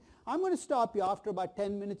management, I'm going to stop you after about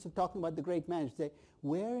 10 minutes of talking about the great management. Say,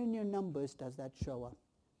 where in your numbers does that show up?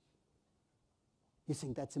 You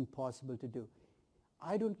think that's impossible to do.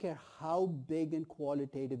 I don't care how big and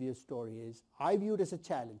qualitative your story is. I view it as a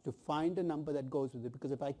challenge to find a number that goes with it,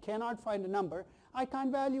 because if I cannot find a number, I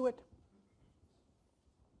can't value it.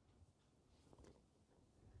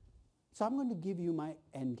 So I'm going to give you my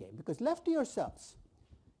end game, because left to yourselves,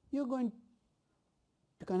 you're going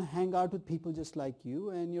to kind of hang out with people just like you,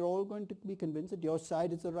 and you're all going to be convinced that your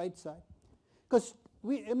side is the right side. Because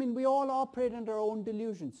we all operate under our own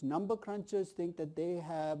delusions. Number crunchers think that they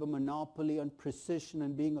have a monopoly on precision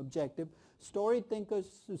and being objective.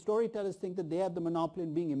 Storytellers think that they have the monopoly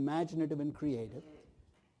on being imaginative and creative.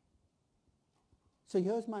 So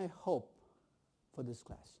here's my hope for this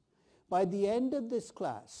class. By the end of this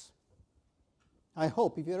class, I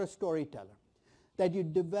hope, if you're a storyteller, that you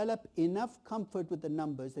develop enough comfort with the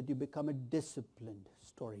numbers that you become a disciplined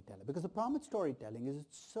storyteller. Because the problem with storytelling is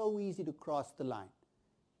it's so easy to cross the line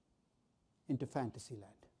into fantasy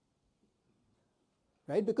land.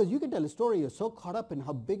 Right? Because you can tell a story, you're so caught up in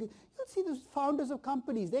how big, you'll see those founders of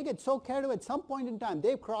companies, they get so carried away at some point in time,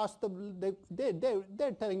 they've crossed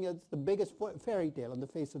they're telling you it's the biggest fairy tale on the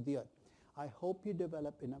face of the earth. I hope you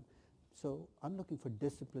develop enough. So I'm looking for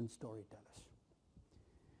disciplined storytellers.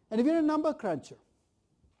 And if you're a number cruncher,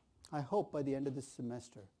 I hope by the end of this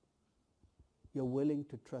semester, you're willing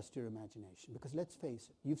to trust your imagination. Because let's face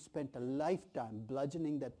it, you've spent a lifetime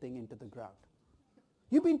bludgeoning that thing into the ground.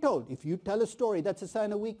 You've been told, if you tell a story, that's a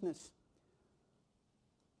sign of weakness.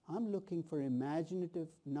 I'm looking for imaginative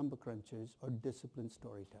number crunchers or disciplined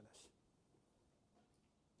storytellers.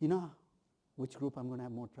 You know which group I'm going to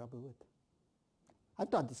have more trouble with? I've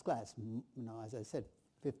taught this class, as I said,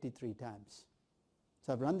 53 times.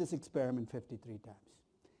 So I've run this experiment 53 times.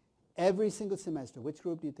 Every single semester, which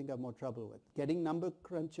group do you think I have more trouble with? Getting number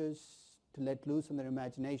crunchers to let loose on their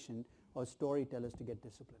imagination, or storytellers to get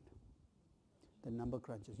disciplined? The number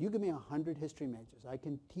crunchers. You give me 100 history majors. I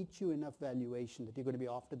can teach you enough valuation that you're going to be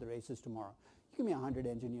off to the races tomorrow. You give me 100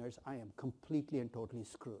 engineers, I am completely and totally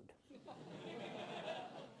screwed.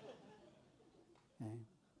 Okay.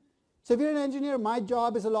 So if you're an engineer, my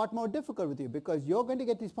job is a lot more difficult with you, because you're going to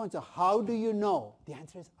get these points of how do you know? The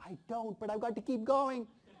answer is, I don't, but I've got to keep going.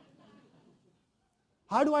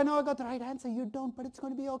 How do I know I got the right answer? You don't, but it's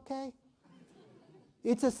going to be okay.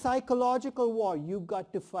 It's a psychological war you've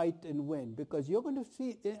got to fight and win, because you're going to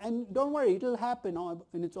see, and don't worry, it'll happen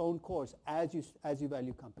in its own course as you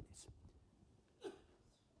value companies.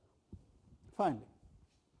 Finally,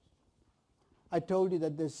 I told you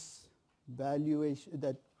that this valuation,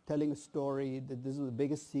 that telling a story, that this is the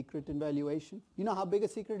biggest secret in valuation. You know how big a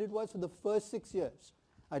secret it was? For the first 6 years,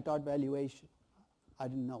 I taught valuation. I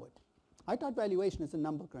didn't know it. I taught valuation as a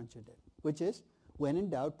number cruncher did, which is, when in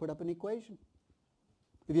doubt, put up an equation.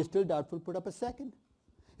 If you're still doubtful, put up a second.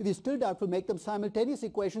 If you're still doubtful, make them simultaneous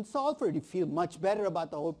equations, solve for it. You feel much better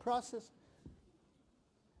about the whole process.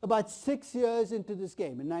 About 6 years into this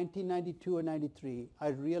game, in 1992 or 93, I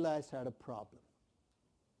realized I had a problem.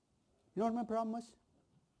 You know what my problem was?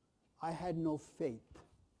 I had no faith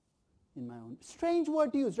in my own. Strange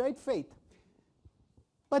word to use, right? Faith.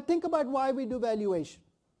 But think about why we do valuation.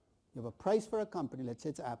 You have a price for a company, let's say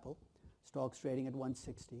it's Apple, stock's trading at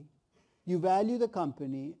 160. You value the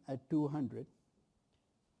company at 200.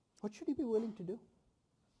 What should you be willing to do?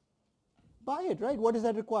 Buy it, right? What does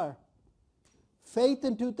that require? Faith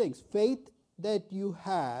in two things. Faith that you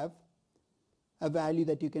have a value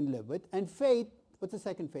that you can live with, and faith, what's the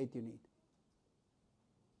second faith you need?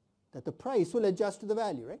 That the price will adjust to the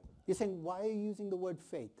value, right? You're saying, why are you using the word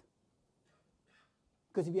faith?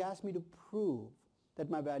 Because if you ask me to prove that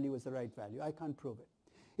my value is the right value, I can't prove it.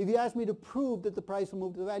 If you ask me to prove that the price will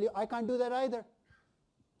move to the value, I can't do that either.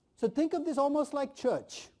 So think of this almost like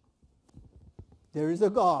church. there is a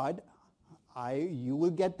God. You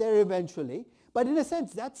will get there eventually. But in a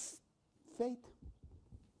sense, that's faith.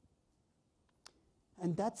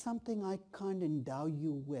 And that's something I can't endow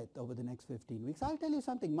you with over the next 15 weeks. I'll tell you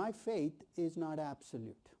something. My faith is not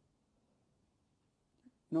absolute.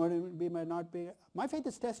 You know what it would be, might not be? My faith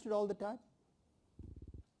is tested all the time.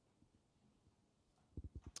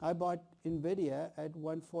 I bought NVIDIA at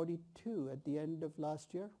 142 at the end of last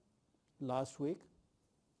week.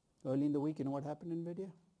 Early in the week, you know what happened in NVIDIA?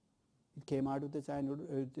 It came out with its annual,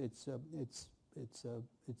 its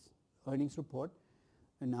earnings report,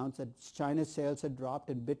 announced that China's sales had dropped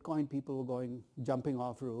and Bitcoin people were jumping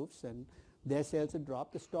off roofs, and their sales had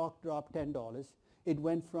dropped. The stock dropped $10. It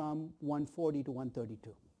went from 140 to 132.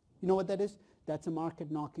 You know what that is? That's a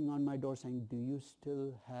market knocking on my door saying, do you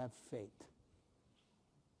still have faith?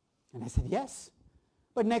 And I said, yes.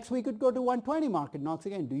 But next week it would go to 120, market knocks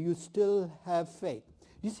again. Do you still have faith?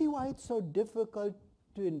 You see why it's so difficult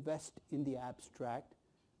to invest in the abstract,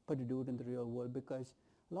 but to do it in the real world? Because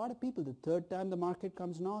a lot of people, the third time the market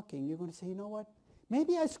comes knocking, you're going to say, you know what?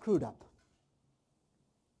 Maybe I screwed up.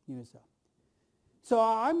 So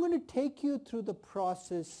I'm going to take you through the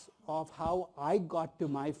process of how I got to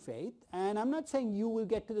my faith. And I'm not saying you will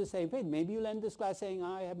get to the same faith. Maybe you'll end this class saying,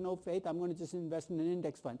 I have no faith. I'm going to just invest in an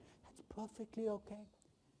index fund. That's perfectly okay.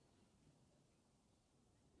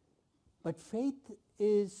 But faith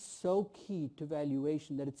is so key to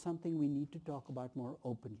valuation that it's something we need to talk about more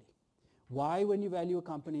openly. Why, when you value a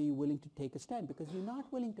company, are you willing to take a stand? Because you're not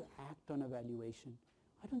willing to act on a valuation.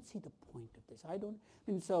 I don't see the point of this.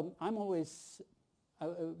 So I'm always,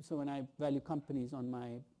 so when I value companies on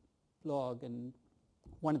my blog, and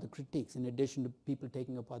one of the critiques, in addition to people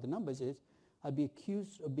taking apart the numbers, is I'll be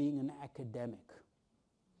accused of being an academic,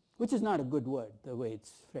 which is not a good word, the way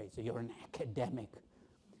it's phrased. So you're an academic.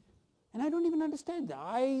 And I don't even understand that.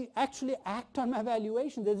 I actually act on my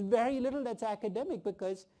valuation. There's very little that's academic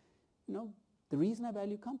because, the reason I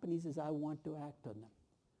value companies is I want to act on them.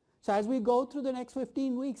 So as we go through the next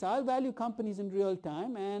 15 weeks, I'll value companies in real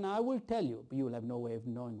time, and I will tell you, but you will have no way of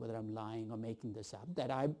knowing whether I'm lying or making this up,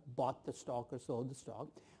 that I bought the stock or sold the stock.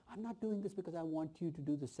 I'm not doing this because I want you to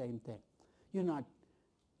do the same thing. You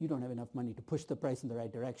don't have enough money to push the price in the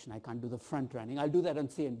right direction. I can't do the front running. I'll do that on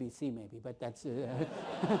CNBC maybe, but that's, no,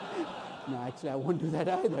 actually I won't do that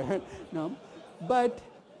either. No, but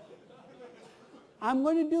I'm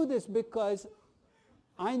going to do this because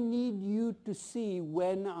I need you to see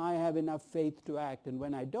when I have enough faith to act and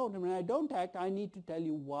when I don't. And when I don't act, I need to tell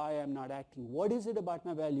you why I'm not acting. What is it about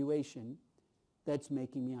my valuation that's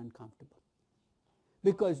making me uncomfortable?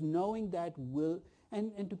 Because knowing that will,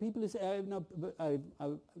 and to people who say,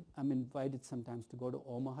 I'm invited sometimes to go to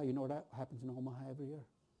Omaha. You know what happens in Omaha every year?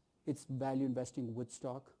 It's value investing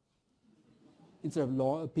Woodstock. Instead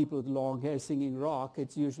of people with long hair singing rock,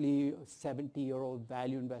 it's usually 70-year-old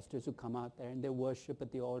value investors who come out there and they worship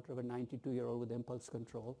at the altar of a 92-year-old with impulse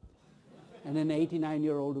control and an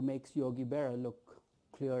 89-year-old who makes Yogi Berra look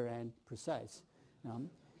clear and precise.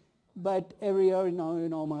 But every year, in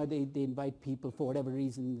Omaha, they invite people for whatever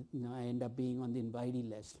reason. I end up being on the invitee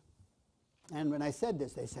list. And when I said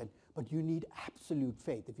this, they said, "But you need absolute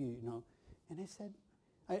faith if you know." And I said,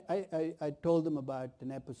 I told them about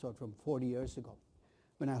an episode from 40 years ago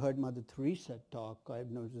when I heard Mother Teresa talk. I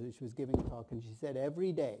noticed she was giving a talk, and she said,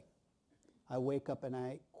 "Every day, I wake up and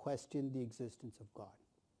I question the existence of God."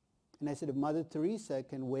 And I said, if Mother Teresa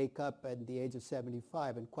can wake up at the age of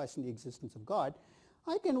 75 and question the existence of God,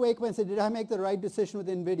 I can wake up and say, did I make the right decision with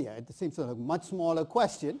NVIDIA? It seems like a much smaller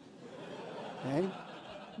question. Right?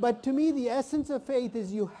 But to me, the essence of faith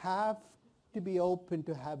is you have to be open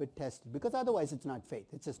to have it tested, because otherwise it's not faith,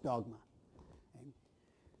 it's just dogma. Okay?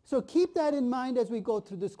 So keep that in mind as we go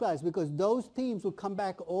through this class, because those themes will come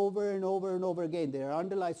back over and over and over again. They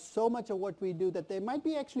underlie so much of what we do that they might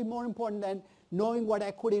be actually more important than knowing what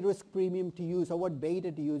equity risk premium to use or what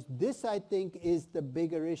beta to use. This, I think, is the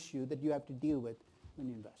bigger issue that you have to deal with when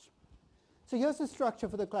you invest. So here's the structure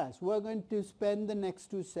for the class. We're going to spend the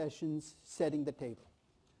next 2 sessions setting the table.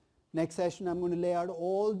 Next session, I'm going to lay out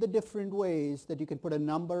all the different ways that you can put a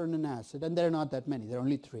number on an asset, and there are not that many. There are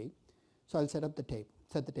only 3. So I'll set the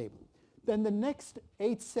table. Then the next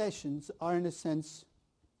 8 sessions are, in a sense,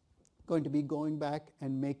 going to be going back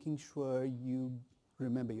and making sure you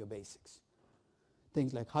remember your basics.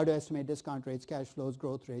 Things like how to estimate discount rates, cash flows,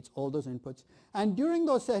 growth rates, all those inputs. And during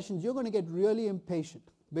those sessions, you're going to get really impatient,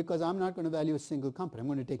 because I'm not going to value a single company. I'm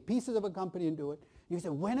going to take pieces of a company and do it. You say,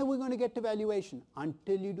 when are we going to get to valuation?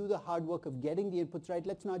 Until you do the hard work of getting the inputs right,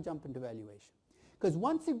 let's not jump into valuation. Because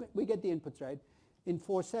once we get the inputs right, in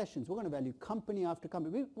 4 sessions. We're going to value company after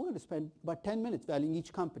company. We're going to spend about 10 minutes valuing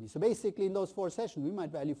each company. So basically in those 4 sessions, we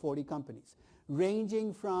might value 40 companies,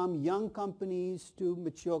 ranging from young companies to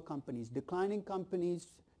mature companies, declining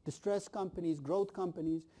companies, distressed companies, growth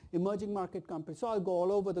companies, emerging market companies. So I'll go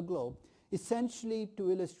all over the globe, essentially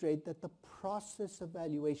to illustrate that the process of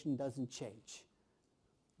valuation doesn't change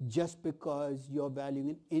just because you're valuing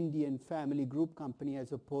an Indian family group company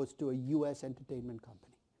as opposed to a US entertainment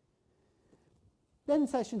company. Then in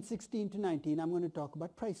session 16 to 19, I'm going to talk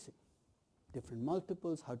about pricing, different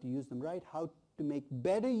multiples, how to use them right, how to make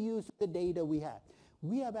better use of the data we have.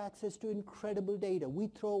 We have access to incredible data. We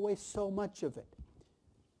throw away so much of it.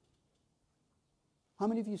 How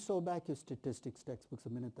many of you sold back your statistics textbooks the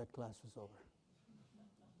minute that class was over?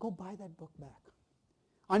 Go buy that book back.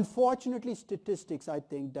 Unfortunately, statistics, I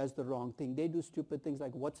think, does the wrong thing. They do stupid things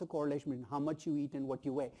like what's the correlation between how much you eat and what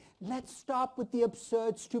you weigh. Let's stop with the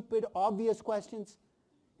absurd, stupid, obvious questions.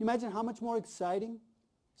 Imagine how much more exciting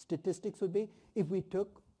statistics would be if we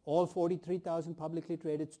took all 43,000 publicly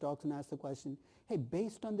traded stocks and asked the question, hey,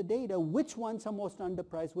 based on the data, which ones are most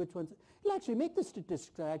underpriced, which ones... It'll actually make the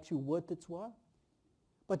statistics actually worth its while.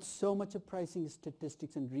 But so much of pricing is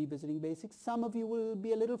statistics and revisiting basics. Some of you will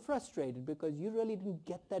be a little frustrated because you really didn't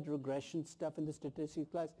get that regression stuff in the statistics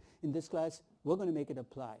class. In this class, we're going to make it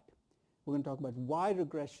applied. We're going to talk about why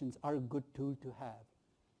regressions are a good tool to have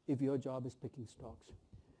if your job is picking stocks.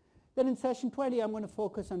 Then in session 20, I'm going to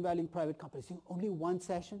focus on valuing private companies. Only one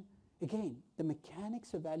session. Again, the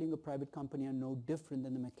mechanics of valuing a private company are no different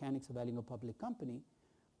than the mechanics of valuing a public company.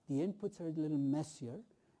 The inputs are a little messier,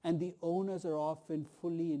 and the owners are often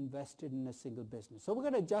fully invested in a single business. So we're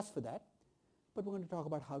going to adjust for that, but we're going to talk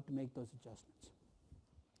about how to make those adjustments.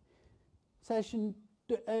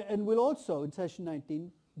 And we'll also, in session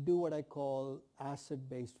 19, do what I call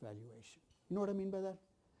asset-based valuation. You know what I mean by that?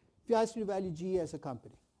 If you ask me to value GE as a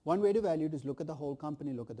company, one way to value it is look at the whole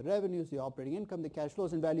company, look at the revenues, the operating income, the cash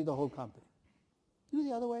flows, and value the whole company. You know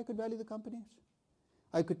the other way I could value the companies?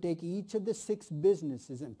 I could take each of the 6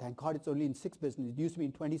 businesses, and thank God it's only in 6 businesses. It used to be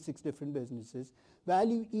in 26 different businesses.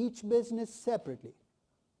 Value each business separately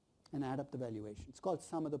and add up the valuation. It's called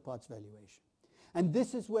sum of the parts valuation. And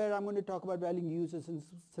this is where I'm going to talk about valuing users and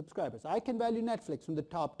subscribers. I can value Netflix from the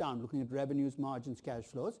top down, looking at revenues, margins, cash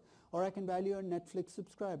flows, or I can value a Netflix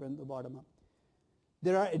subscriber on the bottom up.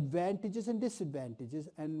 There are advantages and disadvantages,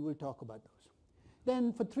 and we'll talk about those.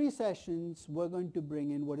 Then for 3 sessions, we're going to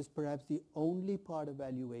bring in what is perhaps the only part of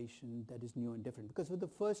valuation that is new and different. Because for the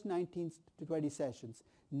first 19 to 20 sessions,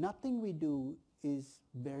 nothing we do is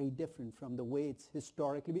very different from the way it's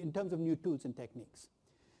historically, in terms of new tools and techniques.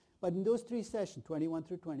 But in those 3 sessions, 21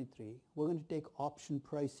 through 23, we're going to take option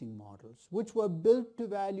pricing models, which were built to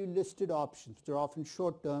value listed options. They're often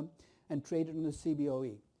short-term and traded on the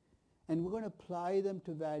CBOE. And we're going to apply them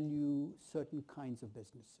to value certain kinds of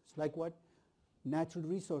businesses. Like what? Natural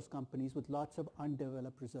resource companies with lots of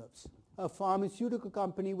undeveloped reserves. A pharmaceutical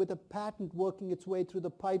company with a patent working its way through the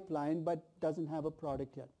pipeline but doesn't have a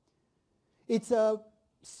product yet. It's a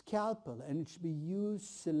scalpel and it should be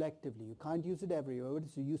used selectively. You can't use it everywhere, but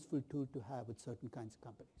it's a useful tool to have with certain kinds of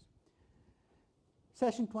companies.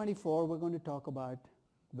 Session 24, we're going to talk about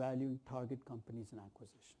valuing target companies and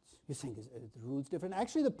acquisitions. You're saying, is the rules different?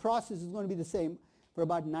 Actually, the process is going to be the same for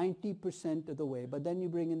about 90% of the way, but then you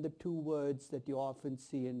bring in the 2 words that you often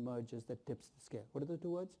see in mergers that tips the scale. What are the 2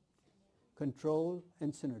 words? Control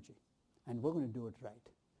and synergy. And we're going to do it right.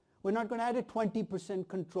 We're not going to add a 20%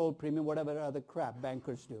 control premium, whatever other crap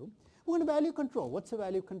bankers do. We're going to value control. What's the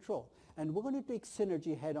value of control? And we're going to take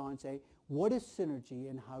synergy head on and say, what is synergy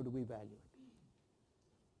and how do we value it?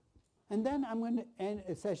 And then I'm going to end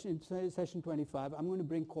session 25, I'm going to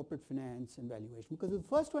bring corporate finance and valuation. Because the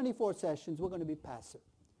first 24 sessions, we're going to be passive.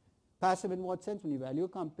 Passive in what sense? When you value a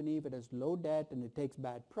company, if it has low debt and it takes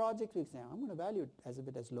bad projects, we say, I'm going to value it as if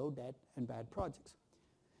it has low debt and bad projects.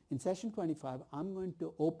 In session 25, I'm going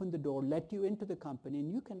to open the door, let you into the company,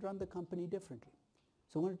 and you can run the company differently.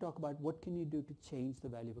 So I'm going to talk about what can you do to change the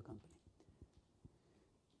value of a company.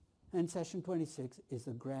 And session 26 is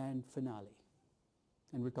the grand finale.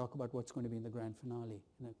 And we'll talk about what's going to be in the grand finale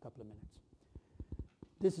in a couple of minutes.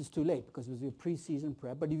 This is too late because it was your preseason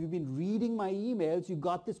prep. But if you've been reading my emails, you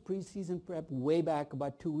got this preseason prep way back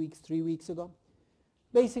about 2 weeks, 3 weeks ago.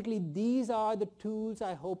 Basically, these are the tools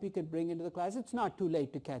I hope you can bring into the class. It's not too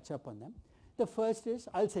late to catch up on them. The first is,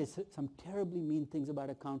 I'll say some terribly mean things about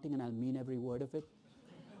accounting, and I'll mean every word of it.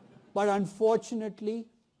 But unfortunately,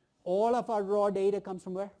 all of our raw data comes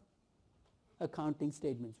from where? Accounting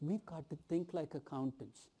statements. We've got to think like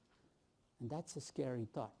accountants. And that's a scary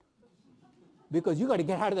thought. Because you've got to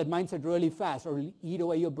get out of that mindset really fast or it'll eat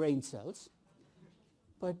away your brain cells.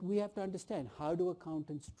 But we have to understand, how do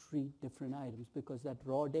accountants treat different items, because that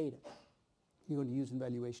raw data you're going to use in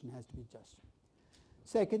valuation has to be adjusted.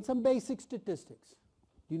 Second, some basic statistics.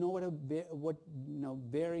 Do you know what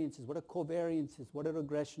variance is, what a covariance is, what a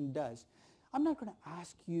regression does? I'm not going to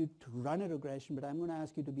ask you to run a regression, but I'm going to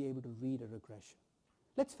ask you to be able to read a regression.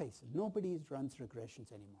 Let's face it, nobody runs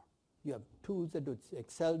regressions anymore. You have tools that do it.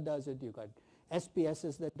 Excel does it. You've got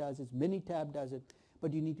SPSS that does it. Minitab does it.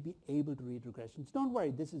 But you need to be able to read regressions. Don't worry.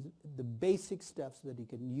 This is the basic stuff so that you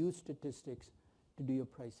can use statistics to do your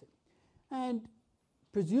pricing. And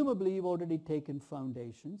presumably, you've already taken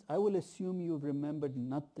foundations. I will assume you've remembered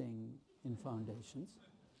nothing in foundations,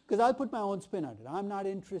 because I'll put my own spin on it. I'm not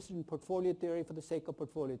interested in portfolio theory for the sake of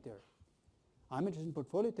portfolio theory. I'm interested in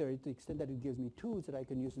portfolio theory to the extent that it gives me tools that I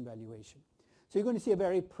can use in valuation. So you're going to see a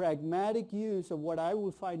very pragmatic use of what I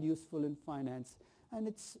will find useful in finance, and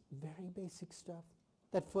it's very basic stuff.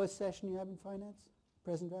 That first session you have in finance,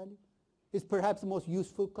 present value, is perhaps the most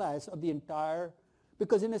useful class of the entire,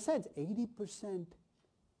 because in a sense, 80%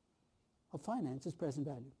 of finance is present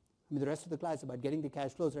value. I mean, the rest of the class is about getting the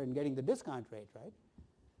cash flows and getting the discount rate, right?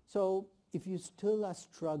 So if you still are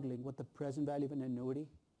struggling with the present value of an annuity,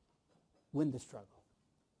 win the struggle.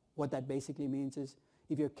 What that basically means is,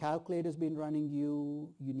 if your calculator's been running you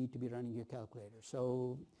need to be running your calculator.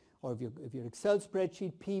 So, or if your Excel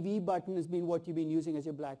spreadsheet PV button has been what you've been using as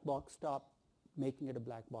your black box, stop making it a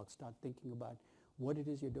black box. Start thinking about what it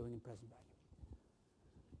is you're doing in present value.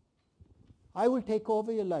 I will take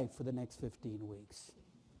over your life for the next 15 weeks.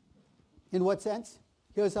 In what sense?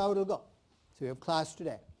 Here's how it'll go. So we have class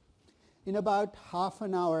today. In about half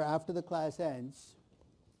an hour after the class ends,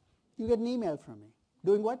 you get an email from me.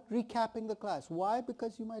 Doing what? Recapping the class. Why?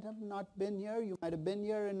 Because you might have not been here, you might have been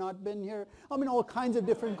here and not been here. I mean, all kinds of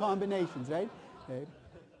different combinations, right?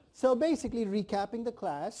 So basically recapping the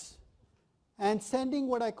class and sending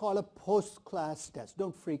what I call a post-class test.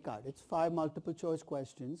 Don't freak out. It's 5 multiple choice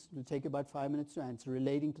questions. It'll take about 5 minutes to answer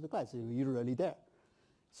relating to the class. You're really there.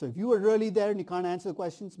 So if you were really there and you can't answer the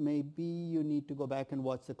questions, maybe you need to go back and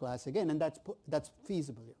watch the class again, and that's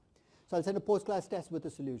feasible here. So I'll send a post-class test with a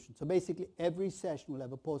solution. So basically every session will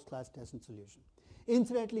have a post-class test and solution.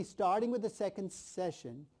 Incidentally, starting with the second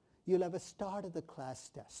session, you'll have a start of the class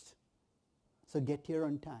test. So get here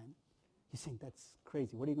on time. You think that's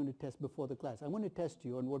crazy. What are you going to test before the class? I'm going to test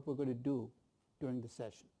you on what we're going to do during the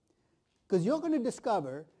session. Because you're going to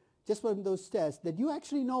discover, just from those tests, that you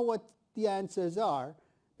actually know what the answers are,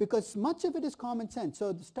 because much of it is common sense.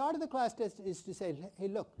 So the start of the class test is to say, hey,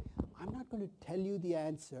 look, I'm not going to tell you the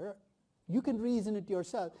answer. You can reason it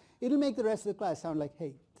yourself. It'll make the rest of the class sound like,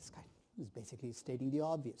 hey, this guy is basically stating the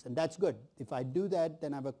obvious. And that's good. If I do that,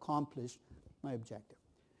 then I've accomplished my objective.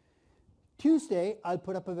 Tuesday, I'll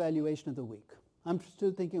put up a valuation of the week. I'm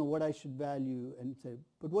still thinking of what I should value and say,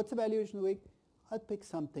 but what's the valuation of the week? I'll pick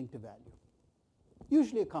something to value.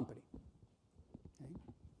 Usually a company. Okay?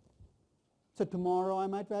 So tomorrow I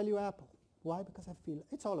might value Apple. Why? Because I feel,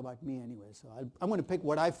 it's all about me anyway, so I'm going to pick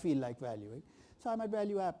what I feel like valuing. So I might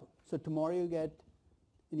value Apple. So tomorrow you get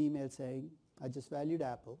an email saying, I just valued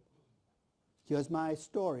Apple. Here's my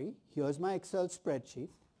story. Here's my Excel spreadsheet.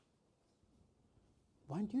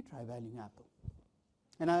 Why don't you try valuing Apple?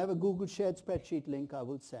 And I have a Google shared spreadsheet link I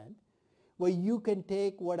will send, where you can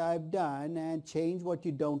take what I've done and change what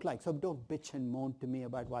you don't like. So don't bitch and moan to me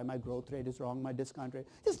about why my growth rate is wrong, my discount rate.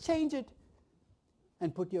 Just change it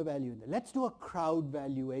and put your value in there. Let's do a crowd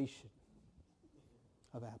valuation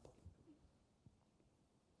of Apple.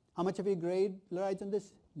 How much of your grade rides on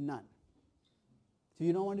this? None. So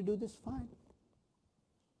you don't want to do this? Fine.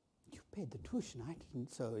 You paid the tuition, I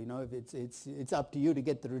didn't. So, if it's up to you to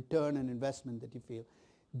get the return and investment that you feel.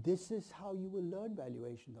 This is how you will learn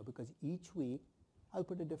valuation, though, because each week I'll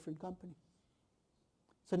put a different company.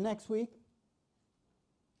 So next week,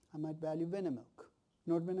 I might value Vinamilk. You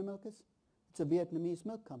know what Vinamilk is? It's a Vietnamese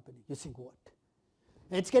milk company. You think, what?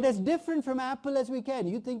 Let's get as different from Apple as we can.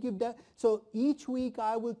 You think you've done, so each week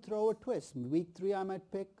I will throw a twist. Week 3 I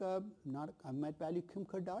might pick, I might value Kim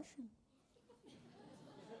Kardashian.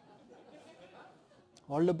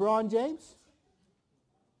 Or LeBron James.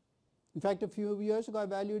 In fact, a few years ago I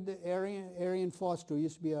valued the Arian Foster, who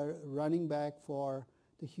used to be a running back for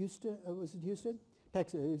the Houston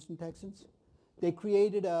Texans. They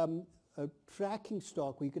created a tracking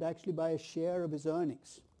stock where you could actually buy a share of his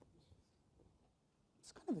earnings.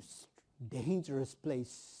 It's kind of a dangerous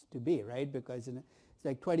place to be, right? Because it's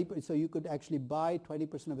like 20%, so you could actually buy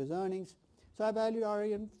 20% of his earnings. So I valued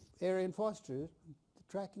Arian Foster, the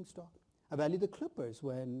tracking stock. I valued the Clippers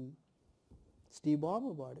when Steve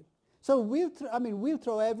Ballmer bought it. So we'll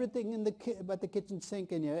throw everything in but the kitchen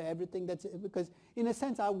sink in here, everything because in a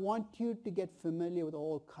sense I want you to get familiar with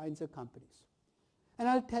all kinds of companies. And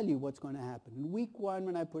I'll tell you what's going to happen. In week 1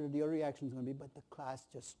 when I put it, your reaction is going to be, but the class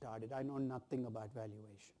just started. I know nothing about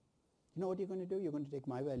valuation. You know what you're going to do? You're going to take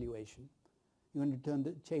my valuation. You're going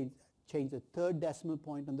to change the 3rd decimal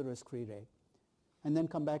point on the risk-free rate, and then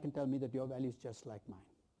come back and tell me that your value is just like mine.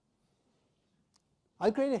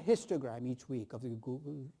 I'll create a histogram each week of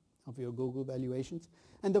your Google valuations.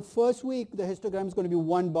 And the first week, the histogram is going to be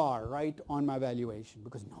 1 bar right on my valuation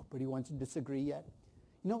because nobody wants to disagree yet.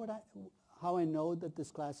 You know how I know that this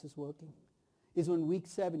class is working? Is when week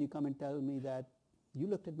 7 you come and tell me that you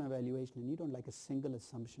looked at my valuation and you don't like a single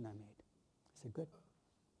assumption I made. I said, good.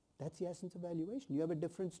 That's the essence of valuation. You have a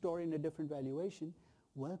different story and a different valuation.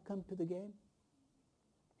 Welcome to the game.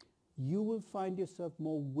 You will find yourself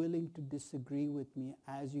more willing to disagree with me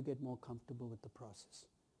as you get more comfortable with the process.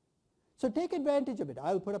 So take advantage of it.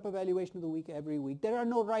 I'll put up a valuation of the week every week. There are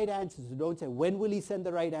no right answers. So don't say, when will he send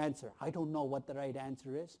the right answer? I don't know what the right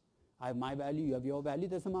answer is. I have my value, you have your value.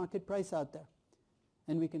 There's a market price out there.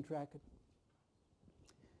 And we can track it.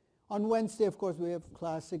 On Wednesday, of course, we have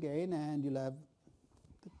class again, and you'll have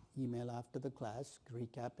the email after the class,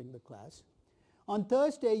 recapping the class. On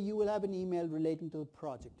Thursday, you will have an email relating to the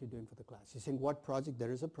project you're doing for the class. You're saying, what project?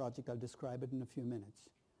 There is a project. I'll describe it in a few minutes.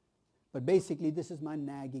 But basically, this is my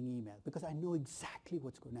nagging email because I know exactly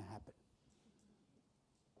what's going to happen.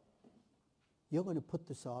 You're going to put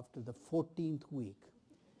this off to the 14th week.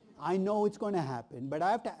 I know it's going to happen, but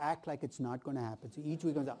I have to act like it's not going to happen. So each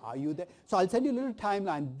week I'm saying, are you there? So I'll send you a little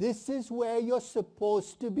timeline. This is where you're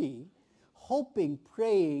supposed to be, hoping,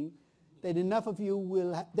 praying that enough of you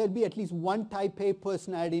will, there'll be at least one type A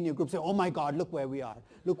personality in your group say, oh my God, look where we are.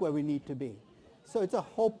 Look where we need to be. So it's a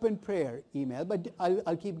hope and prayer email, but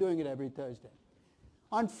I'll keep doing it every Thursday.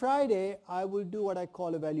 On Friday, I will do what I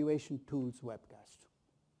call a Valuation Tools webcast.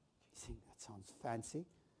 You think that sounds fancy?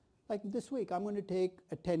 Like this week, I'm going to take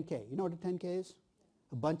a 10K. You know what a 10K is?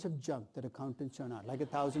 A bunch of junk that accountants churn out, like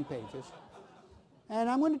 1,000 pages. And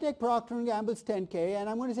I'm going to take Procter & Gamble's 10K, and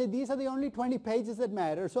I'm going to say, these are the only 20 pages that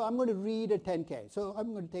matter, so I'm going to read a 10K. So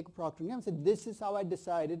I'm going to take a Procter & Gamble and say, this is how I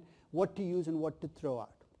decided what to use and what to throw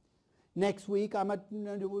out. Next week,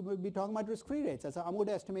 we'll be talking about risk-free rates. I'm going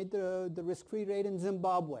to estimate the risk-free rate in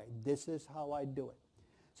Zimbabwe. This is how I do it.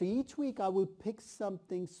 So each week, I will pick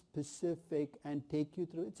something specific and take you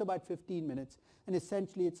through. It's about 15 minutes. And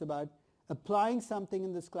essentially, it's about applying something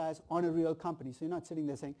in this class on a real company. So you're not sitting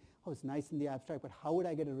there saying, oh, it's nice in the abstract, but how would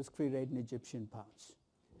I get a risk-free rate in Egyptian pounds?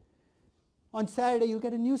 On Saturday, you'll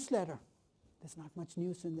get a newsletter. There's not much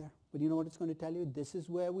news in there. But you know what it's going to tell you? This is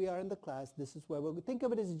where we are in the class. This is where we're going. Think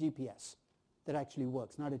of it as a GPS that actually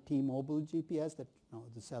works, not a T-Mobile GPS that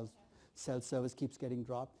the cell service keeps getting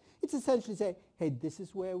dropped. It's essentially say, hey, this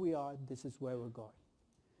is where we are. This is where we're going.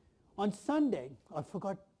 On Sunday, I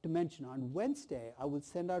forgot to mention, on Wednesday, I will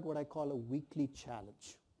send out what I call a weekly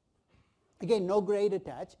challenge. Again, no grade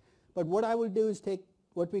attached, but what I will do is take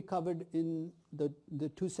what we covered in the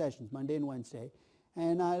 2 sessions, Monday and Wednesday,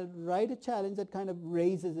 and I'll write a challenge that kind of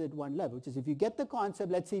raises it one level, which is if you get the concept,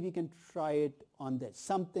 let's see if you can try it on this,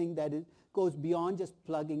 something that goes beyond just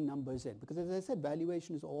plugging numbers in. Because as I said,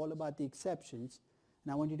 valuation is all about the exceptions,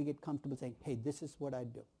 and I want you to get comfortable saying, hey, this is what I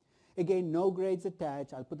do. Again, no grades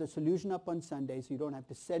attached. I'll put the solution up on Sunday, so you don't have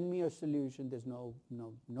to send me your solution. There's no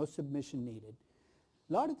submission needed.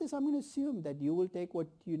 A lot of this, I'm going to assume that you will take what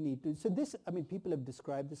you need to. So this, people have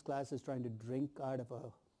described this class as trying to drink out of a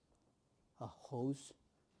hose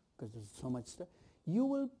because there's so much stuff. You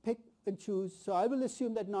will pick and choose. So I will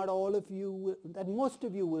assume that not all of you, that most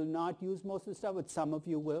of you will not use most of the stuff, but some of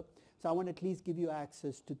you will. So I want to at least give you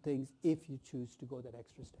access to things if you choose to go that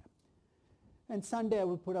extra step. And Sunday, I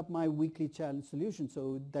will put up my weekly challenge solution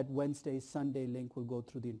so that Wednesday, Sunday link will go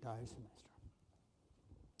through the entire semester.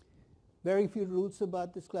 Very few rules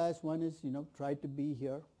about this class. One is, try to be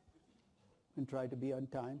here and try to be on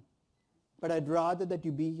time. But I'd rather that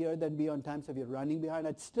you be here than be on time. So if you're running behind,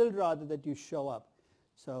 I'd still rather that you show up.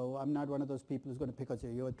 So I'm not one of those people who's going to pick on you.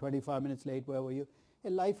 You were 25 minutes late. Where were you? Hey,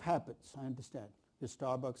 life happens. I understand. Your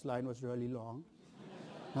Starbucks line was really long.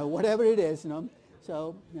 Whatever it is,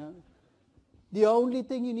 So, the only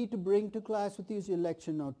thing you need to bring to class with you is your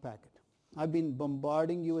lecture note packet. I've been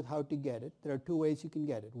bombarding you with how to get it. There are 2 ways you can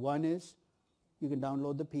get it. One is you can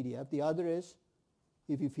download the PDF. The other is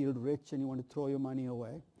if you feel rich and you want to throw your money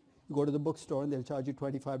away, you go to the bookstore and they'll charge you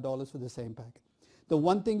 $25 for the same packet. The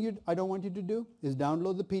one thing I don't want you to do is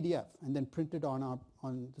download the PDF and then print it on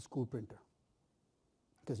the school printer.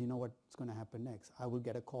 Because you know what's going to happen next. I will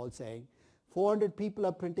get a call saying 400 people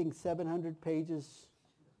are printing 700 pages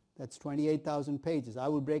That's 28,000 pages. I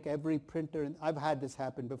will break every printer, and I've had this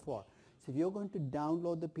happen before. So if you're going to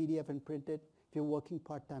download the PDF and print it, if you're working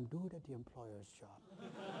part-time, do it at your employer's job.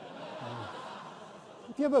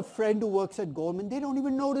 If you have a friend who works at Goldman, they don't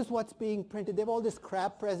even notice what's being printed. They have all this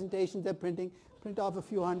crap presentations they're printing, print off a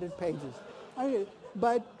few hundred pages.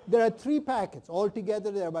 But there are 3 packets.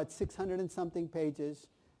 Altogether, there are about 600 and something pages,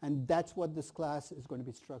 and that's what this class is going to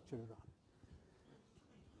be structured around.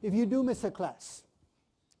 If you do miss a class,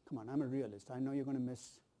 come on, I'm a realist. I know you're going to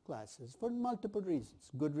miss classes for multiple reasons,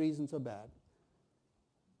 good reasons or bad.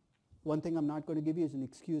 One thing I'm not going to give you is an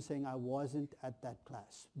excuse saying I wasn't at that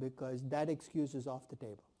class, because that excuse is off the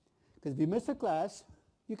table. Because if you miss a class,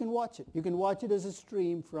 you can watch it. You can watch it as a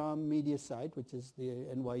stream from MediaSite, which is the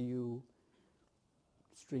NYU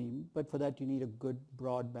stream, but for that you need a good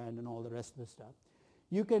broadband and all the rest of the stuff.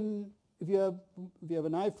 You can, if you have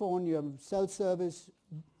an iPhone, you have cell service,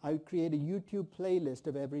 I create a YouTube playlist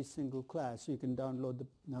of every single class, so you can download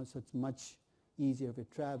so it's much easier if you're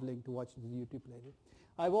traveling to watch the YouTube playlist.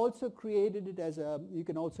 I've also created it as you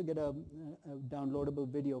can also get a downloadable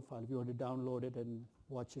video file if you want to download it and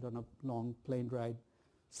watch it on a long plane ride,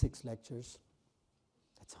 6 lectures.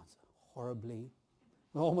 That sounds horribly,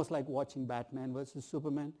 almost like watching Batman versus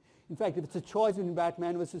Superman. In fact, if it's a choice between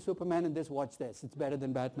Batman versus Superman and this, watch this. It's better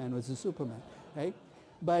than Batman versus Superman, right?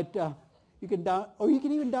 But you can or you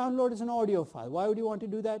can even download it as an audio file. Why would you want to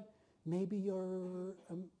do that? Maybe you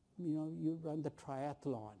run the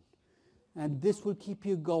triathlon, and this will keep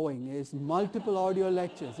you going. Is multiple audio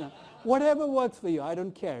lectures. Now, whatever works for you, I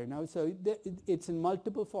don't care. Now, so it's in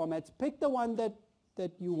multiple formats. Pick the one that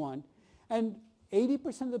you want, and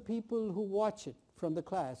 80% of the people who watch it from the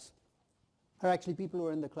class are actually people who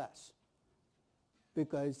are in the class,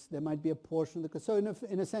 because there might be a portion of the class. So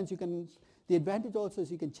in a sense, the advantage also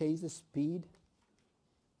is you can change the speed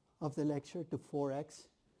of the lecture to 4x.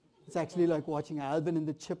 It's actually like watching Alvin and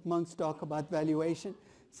the Chipmunks talk about valuation.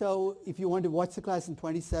 So if you want to watch the class in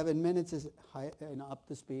 27 minutes, is up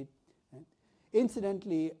the speed. Right?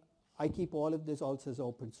 Incidentally, I keep all of this also as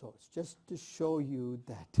open source, just to show you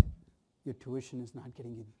that your tuition is not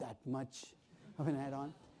getting you that much of an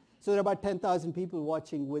add-on. So there are about 10,000 people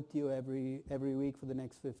watching with you every week for the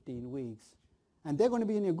next 15 weeks. And they're going to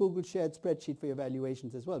be in your Google shared spreadsheet for your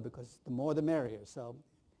valuations as well, because the more the merrier. So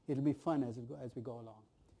it'll be fun as we go along.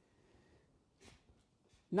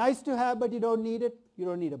 Nice to have, but you don't need it. You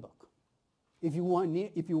don't need a book. If you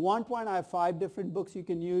want one, I have 5 different books you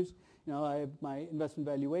can use. I have my investment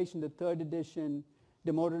valuation, the 3rd edition,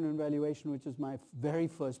 De Modern Valuation, which is my very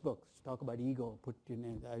first book. Talk about ego, put your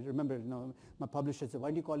name. I remember, my publisher said, "Why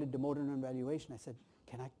do you call it De Modern Valuation?" I said,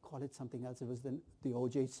 "Can I call it something else?" It was the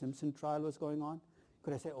O.J. Simpson trial was going on.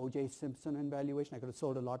 Could I say O.J. Simpson and valuation? I could have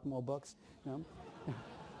sold a lot more books.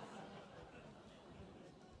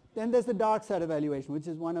 Then there's the dark side of valuation, which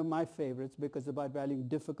is one of my favorites because it's about valuing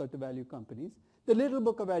difficult to value companies. The Little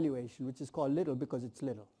Book of Valuation, which is called Little because it's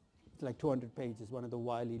little. It's like 200 pages, one of the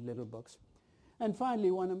wily little books. And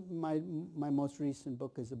finally, one of my most recent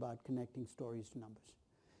book is about connecting stories to numbers.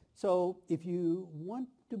 So if you want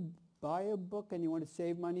to buy a book and you want to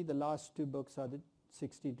save money, the last 2 books are the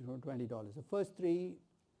 $16 to $20. The first 3,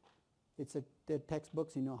 they're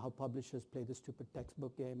textbooks. You know how publishers play the stupid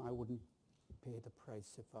textbook game. I wouldn't pay the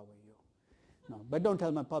price if I were you. No, but don't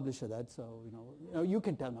tell my publisher that. So you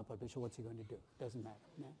can tell my publisher what's he going to do. Doesn't matter.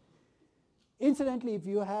 Yeah. Incidentally, if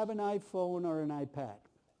you have an iPhone or an iPad,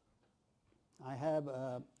 I have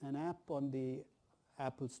an app on the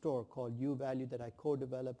Apple Store called UValue that I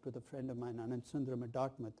co-developed with a friend of mine, Anand Sundaram at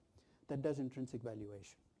Dartmouth, that does intrinsic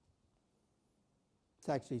valuation. It's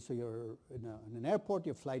actually, so you're in an airport,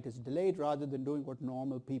 your flight is delayed, rather than doing what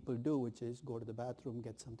normal people do, which is go to the bathroom,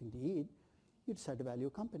 get something to eat, you decide to value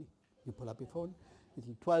a company. You pull up your phone, it's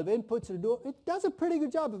 12 inputs, it does a pretty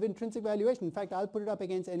good job of intrinsic valuation. In fact, I'll put it up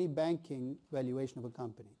against any banking valuation of a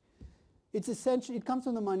company. It's essentially, it comes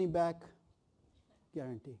from the money back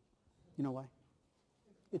guarantee. You know why?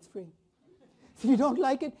 It's free. If you don't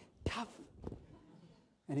like it, tough.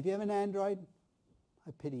 And if you have an Android,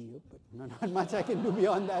 I pity you, but not much I can do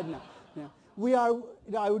beyond that now. Yeah.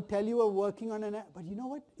 I would tell you we're working on an app, but you know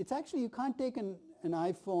what? It's actually, you can't take an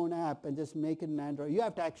iPhone app and just make it an Android. You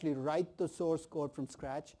have to actually write the source code from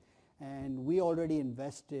scratch, and we already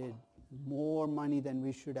invested more money than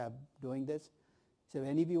we should have doing this. So if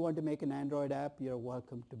any of you want to make an Android app, you're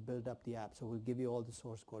welcome to build up the app. So we'll give you all the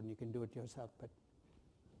source code and you can do it yourself. But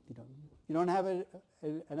you don't have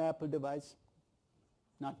an Apple device,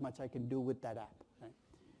 not much I can do with that app. Right?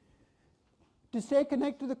 To stay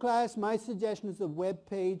connected to the class, my suggestion is the web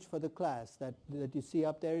page for the class that you see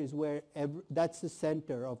up there is where that's the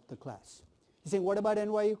center of the class. You're saying, what about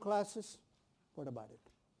NYU classes? What about it?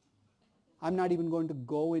 I'm not even going to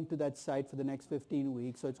go into that site for the next 15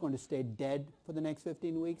 weeks, so it's going to stay dead for the next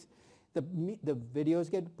 15 weeks. The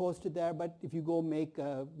videos get posted there, but if you go make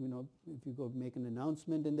if you go make an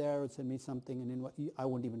announcement in there or send me something, and I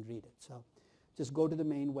won't even read it. So just go to the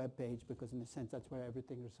main web page, because in a sense that's where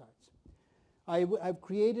everything resides. I've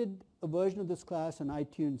created a version of this class on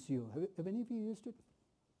iTunes U. Have any of you used it?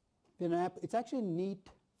 An app. It's actually a neat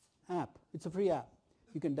app. It's a free app.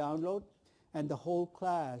 You can download, and the whole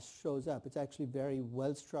class shows up. It's actually very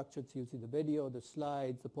well structured. So you see the video, the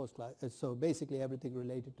slides, the post-class. So basically everything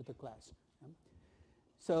related to the class.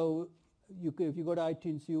 So if you go to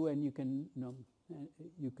iTunes U, and you can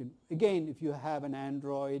again, if you have an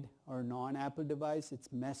Android or non-Apple device,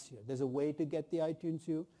 it's messier. There's a way to get the iTunes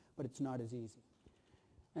U, but it's not as easy.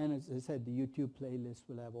 And as I said, the YouTube playlist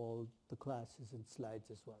will have all the classes and slides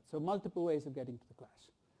as well. So multiple ways of getting to the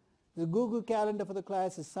class. The Google Calendar for the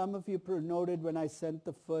class, as some of you noted when I sent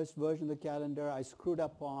the first version of the calendar, I screwed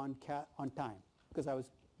up on time, because I was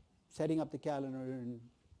setting up the calendar in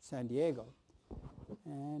San Diego.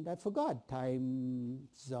 And I forgot time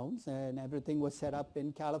zones, and everything was set up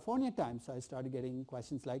in California time. So I started getting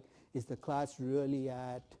questions like, is the class really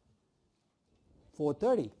at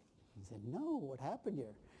 4:30? He said, no, what happened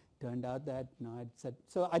here? Turned out that, no, I'd said,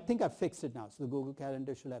 so I think I fixed it now. So the Google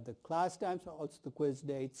Calendar should have the class times, also the quiz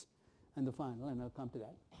dates, and the final, and I'll come to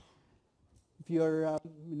that. If you're,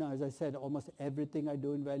 as I said, almost everything I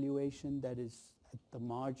do in valuation that is at the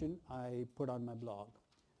margin, I put on my blog.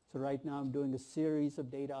 So right now I'm doing a series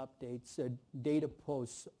of data updates, data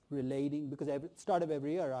posts relating, because at the start of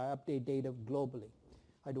every year I update data globally.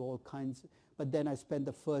 I do all kinds, but then I spend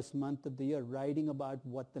the first month of the year writing about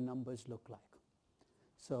what the numbers look like.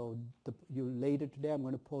 So later today I'm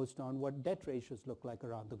going to post on what debt ratios look like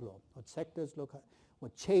around the globe, what sectors look like,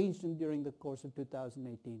 what changed during the course of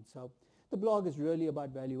 2018. So the blog is really about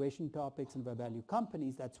valuation topics and value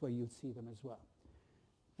companies. That's where you'll see them as well.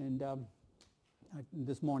 And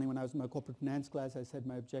this morning when I was in my corporate finance class, I said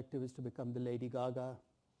my objective is to become the Lady Gaga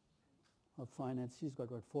of finance. She's got,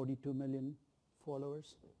 42 million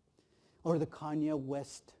followers? Or the Kanye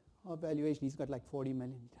West of valuation. He's got like 40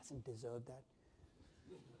 million. He doesn't deserve that.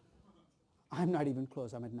 I'm not even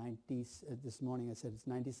close. I'm at 90. This morning I said it's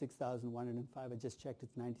 96,105. I just checked.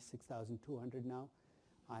 It's 96,200 now.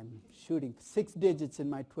 I'm shooting 6 digits in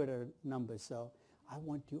my Twitter numbers. So I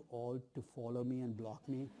want you all to follow me and block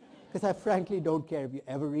me, because I frankly don't care if you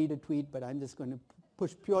ever read a tweet, but I'm just going to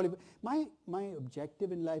push purely. My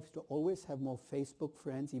objective in life is to always have more Facebook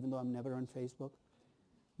friends, even though I'm never on Facebook,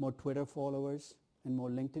 more Twitter followers, and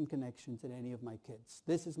more LinkedIn connections than any of my kids.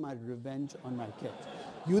 This is my revenge on my kids.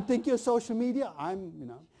 You think you're social media?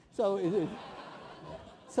 So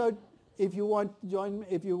if you want to join,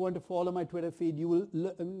 if you want to follow my Twitter feed, you will,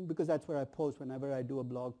 because that's where I post whenever I do a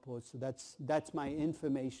blog post. So that's my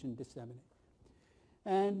information disseminate.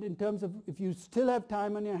 And in terms of, if you still have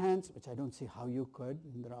time on your hands, which I don't see how you could,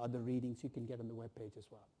 and there are other readings you can get on the webpage as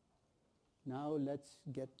well. Now let's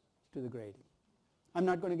get to the grading. I'm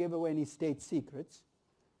not going to give away any state secrets,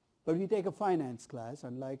 but if you take a finance class,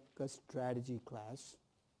 unlike a strategy class,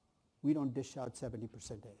 we don't dish out 70%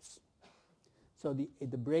 A's. So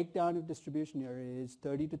the breakdown of distribution here is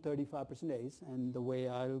 30 to 35% A's, and the way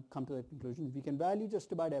I'll come to that conclusion, if you can value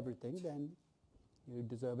just about everything, then you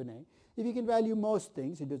deserve an A. If you can value most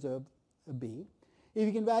things, you deserve a B. If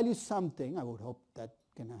you can value something, I would hope that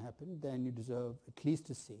can happen, then you deserve at least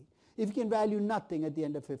a C. If you can value nothing at the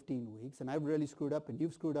end of 15 weeks, and I've really screwed up and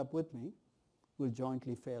you've screwed up with me, we'll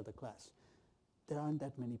jointly fail the class. There aren't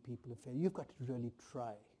that many people who fail. You've got to really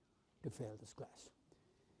try to fail this class.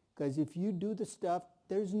 Because if you do the stuff,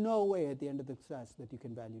 there's no way at the end of the class that you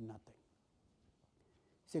can value nothing.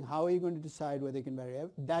 Saying, how are you going to decide whether you can value?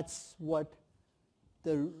 That's what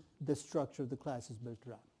the structure of the class is built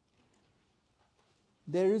around.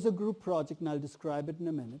 There is a group project, and I'll describe it in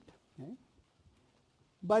a minute. Okay?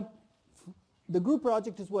 But the group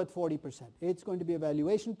project is worth 40%. It's going to be a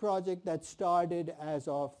valuation project that started as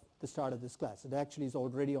of the start of this class. It actually is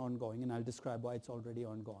already ongoing, and I'll describe why it's already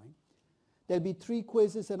ongoing. There'll be 3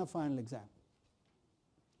 quizzes and a final exam.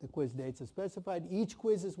 The quiz dates are specified. Each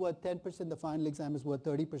quiz is worth 10%. The final exam is worth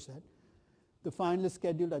 30%. The final is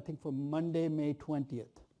scheduled, I think, for Monday, May 20th.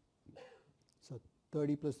 So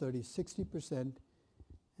 30 plus 30 is 60%.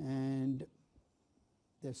 And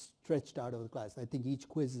they're stretched out over the class. I think each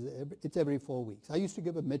quiz is every 4 weeks. I used to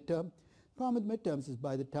give a midterm. The problem with midterms is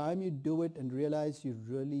by the time you do it and realize you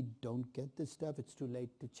really don't get this stuff, it's too late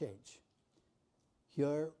to change.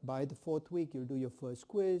 Here, by the 4th week, you'll do your first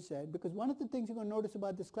quiz. And because one of the things you're going to notice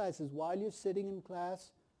about this class is while you're sitting in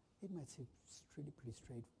class, it might seem pretty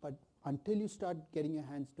straight, but until you start getting your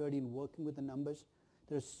hands dirty and working with the numbers,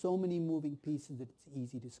 there are so many moving pieces that it's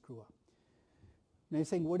easy to screw up. Now you're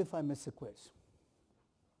saying, what if I miss a quiz?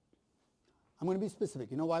 I'm going to be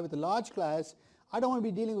specific. You know why? With a large class, I don't want to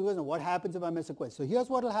be dealing with what happens if I miss a quiz. So here's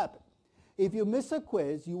what will happen. If you miss a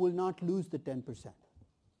quiz, you will not lose the 10%.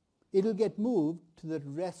 It'll get moved to the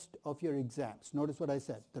rest of your exams. Notice what I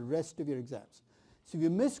said, the rest of your exams. So if you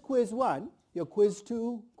miss quiz 1, your quiz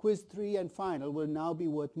 2, quiz 3, and final will now be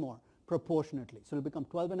worth more, proportionately. So it'll become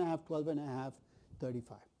 12 and a half, 12 and a half,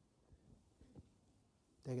 35.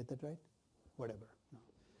 Did I get that right? Whatever. No.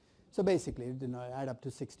 So basically, it'll add up to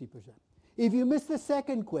 60%. If you miss the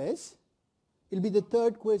second quiz, it'll be the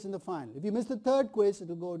third quiz in the final. If you miss the third quiz,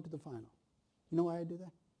 it'll go into the final. You know why I do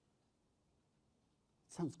that?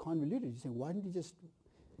 It sounds convoluted. You say, why don't you just...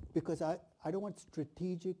 Because I don't want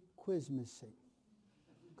strategic quiz missing.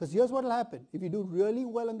 Because here's what will happen. If you do really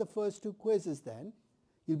well in the first 2 quizzes then,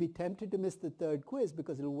 you'll be tempted to miss the third quiz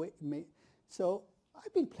because it'll wait. So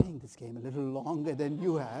I've been playing this game a little longer than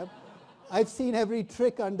you have. I've seen every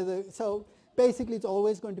trick under the... So basically it's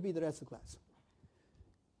always going to be the rest of the class.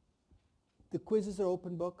 The quizzes are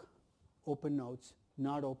open book, open notes,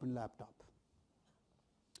 not open laptop.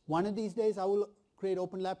 One of these days I will create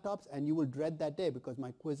open laptops and you will dread that day because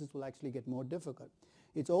my quizzes will actually get more difficult.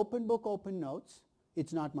 It's open book, open notes.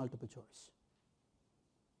 It's not multiple choice.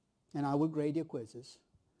 And I will grade your quizzes.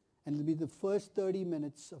 And it'll be the first 30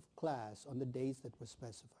 minutes of class on the days that were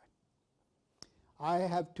specified. I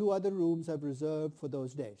have 2 other rooms I've reserved for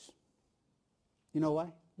those days. You know why?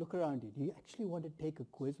 Look around you. Do you actually want to take a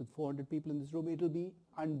quiz with 400 people in this room? It'll be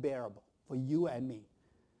unbearable for you and me.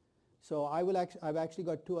 So I've actually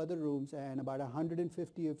got 2 other rooms and about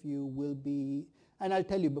 150 of you will be, and I'll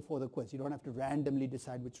tell you before the quiz. You don't have to randomly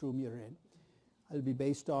decide which room you're in. It'll be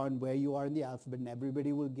based on where you are in the alphabet, and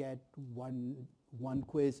everybody will get one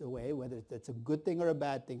quiz away, whether that's a good thing or a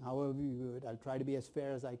bad thing, however you do it. I'll try to be as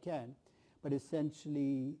fair as I can. But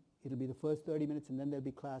essentially, it'll be the first 30 minutes, and then there'll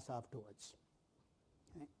be class afterwards.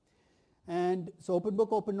 Okay. And so open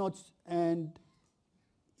book, open notes, and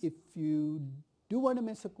if you do want to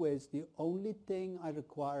miss a quiz, the only thing I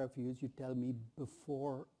require of you is you tell me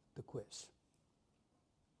before the quiz.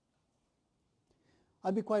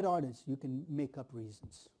 I'll be quite honest, you can make up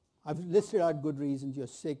reasons. I've listed out good reasons. You're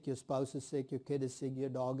sick, your spouse is sick, your kid is sick, your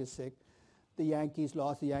dog is sick, the Yankees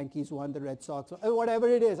lost, the Yankees won, the Red Sox, whatever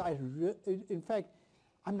it is. In fact,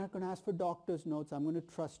 I'm not going to ask for doctor's notes. I'm going to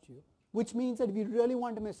trust you. Which means that if you really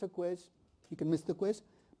want to miss a quiz, you can miss the quiz,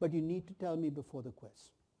 but you need to tell me before the quiz.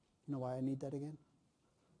 You know why I need that again?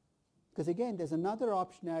 Because again, there's another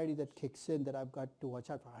optionality that kicks in that I've got to watch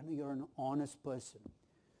out for. I know you're an honest person.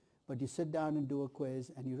 But you sit down and do a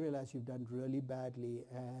quiz and you realize you've done really badly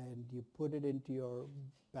and you put it into your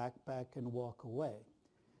backpack and walk away.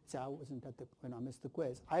 Say, I wasn't at when I missed the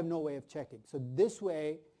quiz. I have no way of checking. So this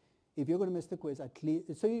way, if you're going to miss the quiz, at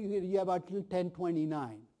least, so you have until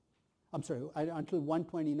 10:29. I'm sorry, until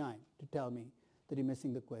 1:29 to tell me that you're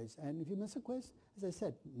missing the quiz. And if you miss a quiz, as I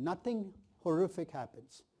said, nothing horrific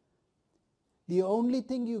happens. The only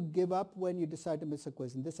thing you give up when you decide to miss a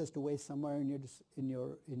quiz, and this has to weigh somewhere in your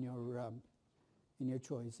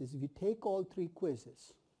choice, is if you take all 3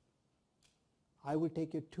 quizzes, I will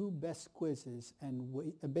take your 2 best quizzes and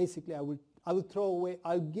basically I will throw away.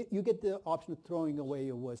 You get the option of throwing away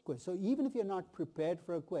your worst quiz. So even if you're not prepared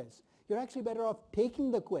for a quiz, you're actually better off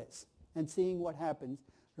taking the quiz and seeing what happens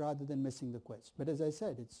rather than missing the quiz. But as I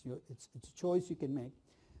said, it's a choice you can make.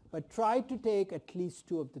 But try to take at least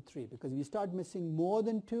 2 of the 3, because if you start missing more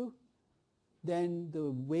than 2, then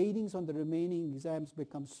the weightings on the remaining exams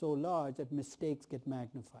become so large that mistakes get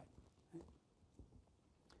magnified. Right?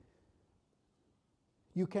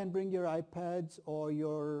 You can bring your iPads or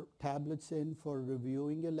your tablets in for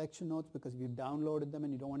reviewing your lecture notes, because if you've downloaded them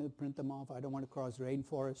and you don't want to print them off, I don't want to cross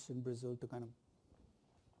rainforests in Brazil to kind of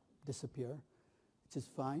disappear, which is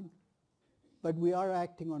fine. But we are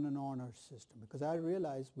acting on an honor system, because I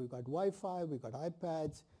realize we've got Wi-Fi, we've got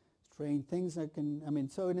iPads, strange things that can,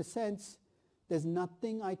 so in a sense, there's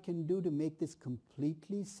nothing I can do to make this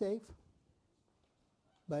completely safe,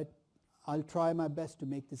 but I'll try my best to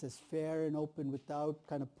make this as fair and open without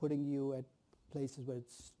kind of putting you at places where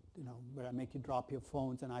it's, where I make you drop your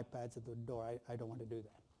phones and iPads at the door. I don't want to do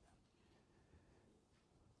that.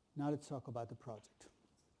 Now let's talk about the project.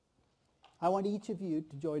 I want each of you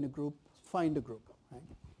to join a group, find a group, right?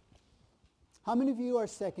 How many of you are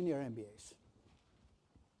second-year MBAs?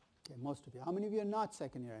 Okay, most of you. How many of you are not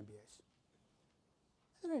second-year MBAs?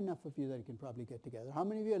 There are enough of you that you can probably get together. How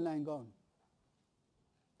many of you are Langone?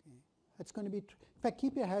 Okay. That's going to be, in fact,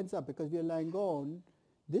 keep your hands up, because if you're Langone,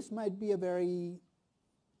 this might be a very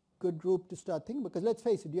good group to start thinking, because let's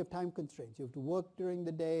face it, you have time constraints. You have to work during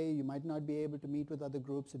the day. You might not be able to meet with other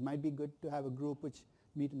groups. It might be good to have a group which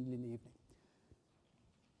meet in the evening.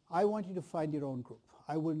 I want you to find your own group.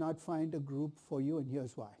 I will not find a group for you, and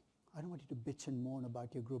here's why. I don't want you to bitch and moan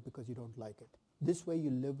about your group because you don't like it. This way you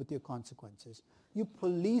live with your consequences. You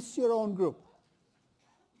police your own group.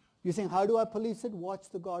 You're saying, how do I police it? Watch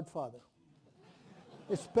The Godfather.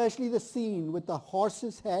 Especially the scene with the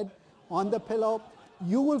horse's head on the pillow.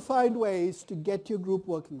 You will find ways to get your group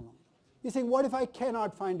working along. You're saying, what if I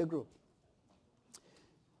cannot find a group?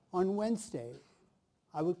 On Wednesday,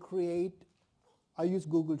 I use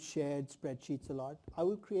Google shared spreadsheets a lot. I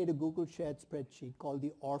will create a Google shared spreadsheet called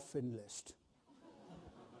the orphan list.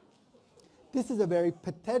 This is a very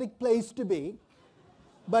pathetic place to be,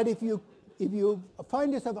 but if you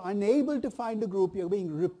find yourself unable to find a group, you're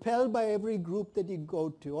being repelled by every group that you go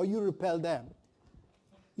to, or you repel them,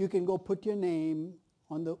 you can go put your name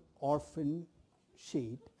on the orphan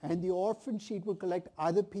sheet, and the orphan sheet will collect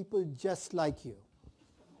other people just like you.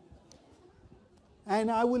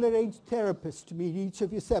 And I will arrange therapists to meet each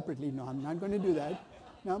of you separately. No, I'm not going to do that.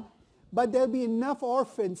 No. But there'll be enough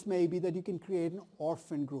orphans maybe that you can create an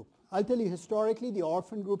orphan group. I'll tell you, historically, the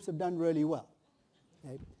orphan groups have done really well.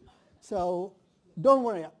 Okay? So don't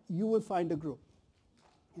worry, you will find a group.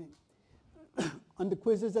 Okay? On the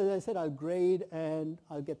quizzes, as I said, I'll grade and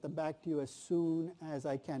I'll get them back to you as soon as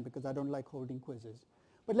I can, because I don't like holding quizzes.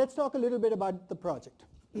 But let's talk a little bit about the project.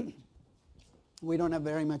 We don't have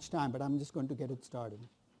very much time, but I'm just going to get it started.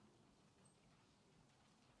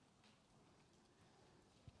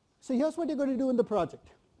 So here's what you're going to do in the project.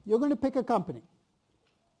 You're going to pick a company.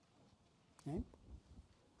 Okay?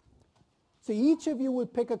 So each of you will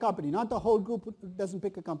pick a company. Not the whole group doesn't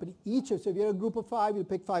pick a company. So if you're a group of 5, you'll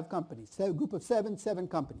pick 5 companies. So a group of 7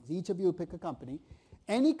 companies. Each of you will pick a company.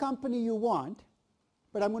 Any company you want,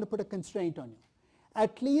 but I'm going to put a constraint on you.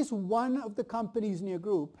 At least one of the companies in your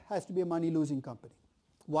group has to be a money-losing company.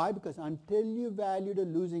 Why? Because until you valued a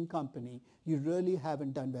losing company, you really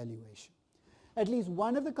haven't done valuation. At least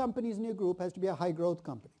one of the companies in your group has to be a high-growth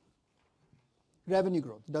company. Revenue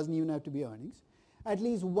growth. It doesn't even have to be earnings. At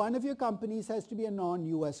least one of your companies has to be a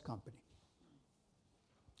non-US company.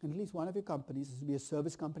 And at least one of your companies has to be a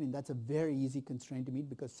service company, and that's a very easy constraint to meet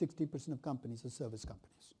because 60% of companies are service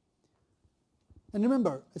companies. And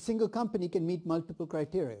remember, a single company can meet multiple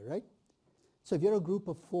criteria, right? So if you're a group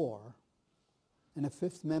of 4 and a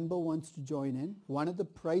 5th member wants to join in, one of the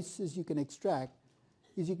prices you can extract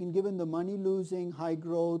is you can give him the money-losing,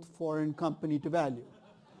 high-growth foreign company to value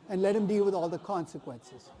and let him deal with all the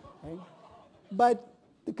consequences, right? But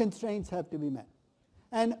the constraints have to be met.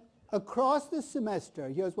 And across the semester,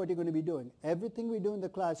 here's what you're going to be doing. Everything we do in the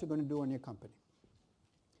class, you're going to do on your company.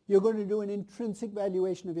 You're going to do an intrinsic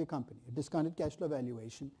valuation of your company, a discounted cash flow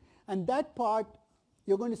valuation. And that part,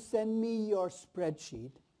 you're going to send me your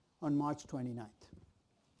spreadsheet on March 29th.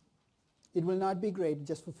 It will not be great,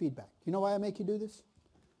 just for feedback. You know why I make you do this?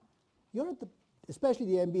 You're at the, especially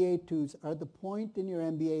the MBA twos, are at the point in your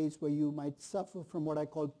MBAs where you might suffer from what I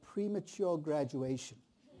call premature graduation.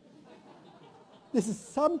 This is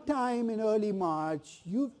sometime in early March.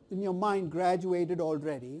 You've, in your mind, graduated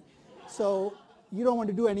already. So you don't want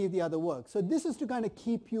to do any of the other work. So this is to kind of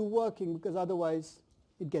keep you working, because otherwise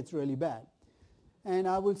it gets really bad. And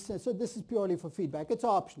I will say, so this is purely for feedback. It's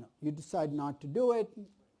optional. You decide not to do it,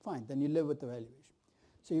 fine, then you live with the valuation.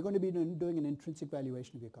 So you're going to be doing an intrinsic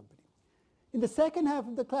valuation of your company. In the second half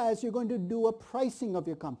of the class, you're going to do a pricing of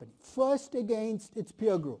your company, first against its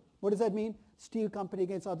peer group. What does that mean? Steel company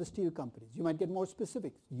against other steel companies. You might get more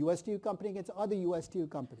specific. US steel company against other US steel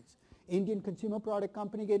companies. Indian consumer product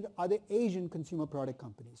company against other Asian consumer product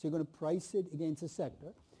companies. So you're going to price it against a sector.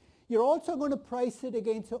 You're also going to price it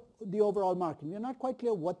against the overall market. We're not quite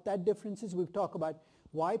clear what that difference is. We'll talk about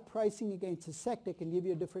why pricing against a sector can give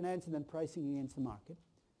you a different answer than pricing against the market.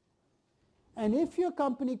 And if your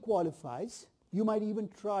company qualifies, you might even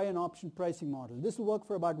try an option pricing model. This will work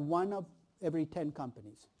for about 1 of every 10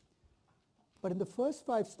 companies. But in the first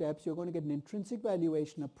 5 steps, you're going to get an intrinsic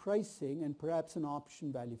valuation, a pricing, and perhaps an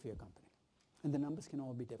option value for your company. And the numbers can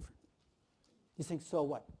all be different. You think, so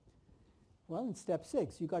what? Well, in step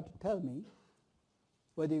 6, you got to tell me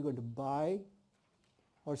whether you're going to buy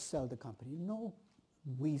or sell the company. No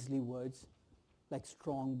Weasley words like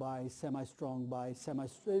strong buy, semi-strong buy,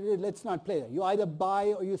 let's not play that. You either buy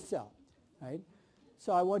or you sell, right?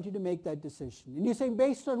 So I want you to make that decision. And you're saying,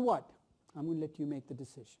 based on what? I'm going to let you make the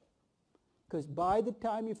decision. Because by the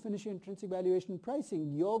time you finish your intrinsic valuation and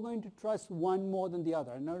pricing, you're going to trust one more than the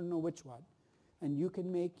other. And I don't know which one. And you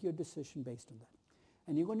can make your decision based on that.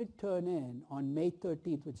 And you're going to turn in on May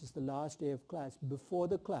 13th, which is the last day of class, before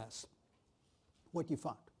the class, what you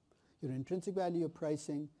found. Your intrinsic value, your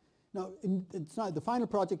pricing. Now, it's not, the final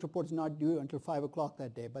project report is not due until 5 o'clock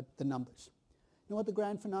that day, but the numbers. You know what the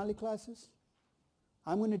grand finale class is?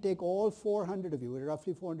 I'm going to take all 400 of you, we're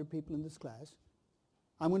roughly 400 people in this class.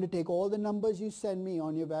 I'm going to take all the numbers you send me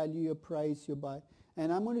on your value, your price, your buy,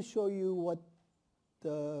 and I'm going to show you what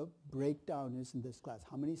the breakdown is in this class.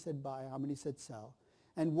 How many said buy, how many said sell,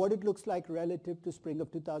 and what it looks like relative to spring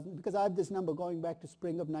of 2000, because I have this number going back to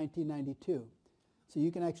spring of 1992. So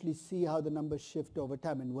you can actually see how the numbers shift over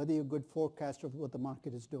time and whether you're a good forecaster of what the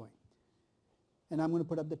market is doing. And I'm going to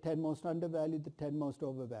put up the 10 most undervalued, the 10 most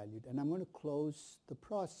overvalued. And I'm going to close the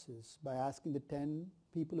process by asking the 10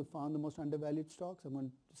 people who found the most undervalued stocks. I'm going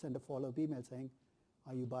to send a follow-up email saying,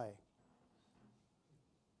 are you buying?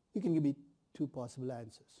 You can give me two possible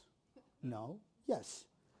answers. No, yes.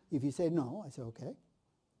 If you say no, I say, okay,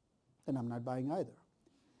 then I'm not buying either.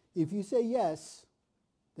 If you say yes,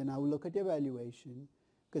 then I will look at your valuation,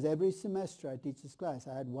 because every semester I teach this class.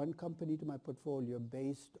 I add one company to my portfolio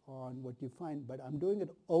based on what you find, but I'm doing it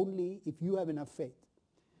only if you have enough faith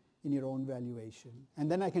in your own valuation. And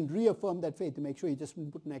then I can reaffirm that faith to make sure you just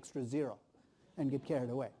put an extra 0 and get carried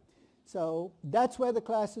away. So that's where the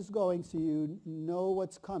class is going, so you know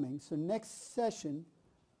what's coming. So next session,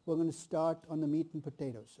 we're going to start on the meat and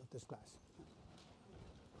potatoes of this class.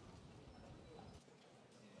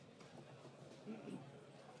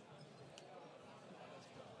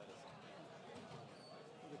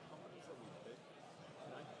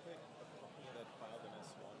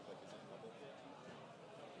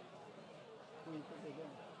 Who you think they're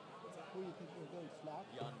going? Who you think they're going? Slack?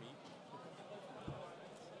 Beyond Meat.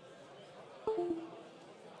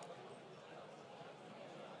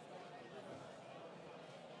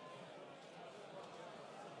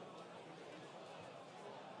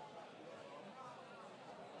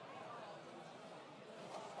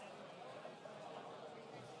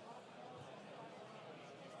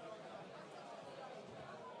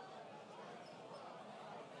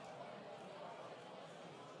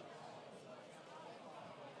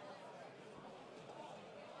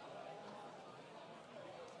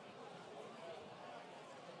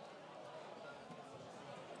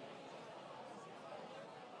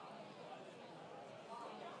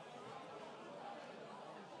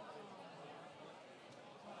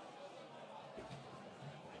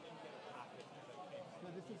 No,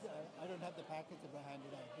 this is, I don't have the packets that were handed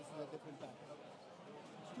out. This is a different packet. It's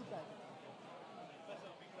 2 packets.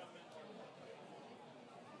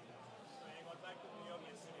 When I got back to New York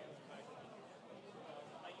yesterday,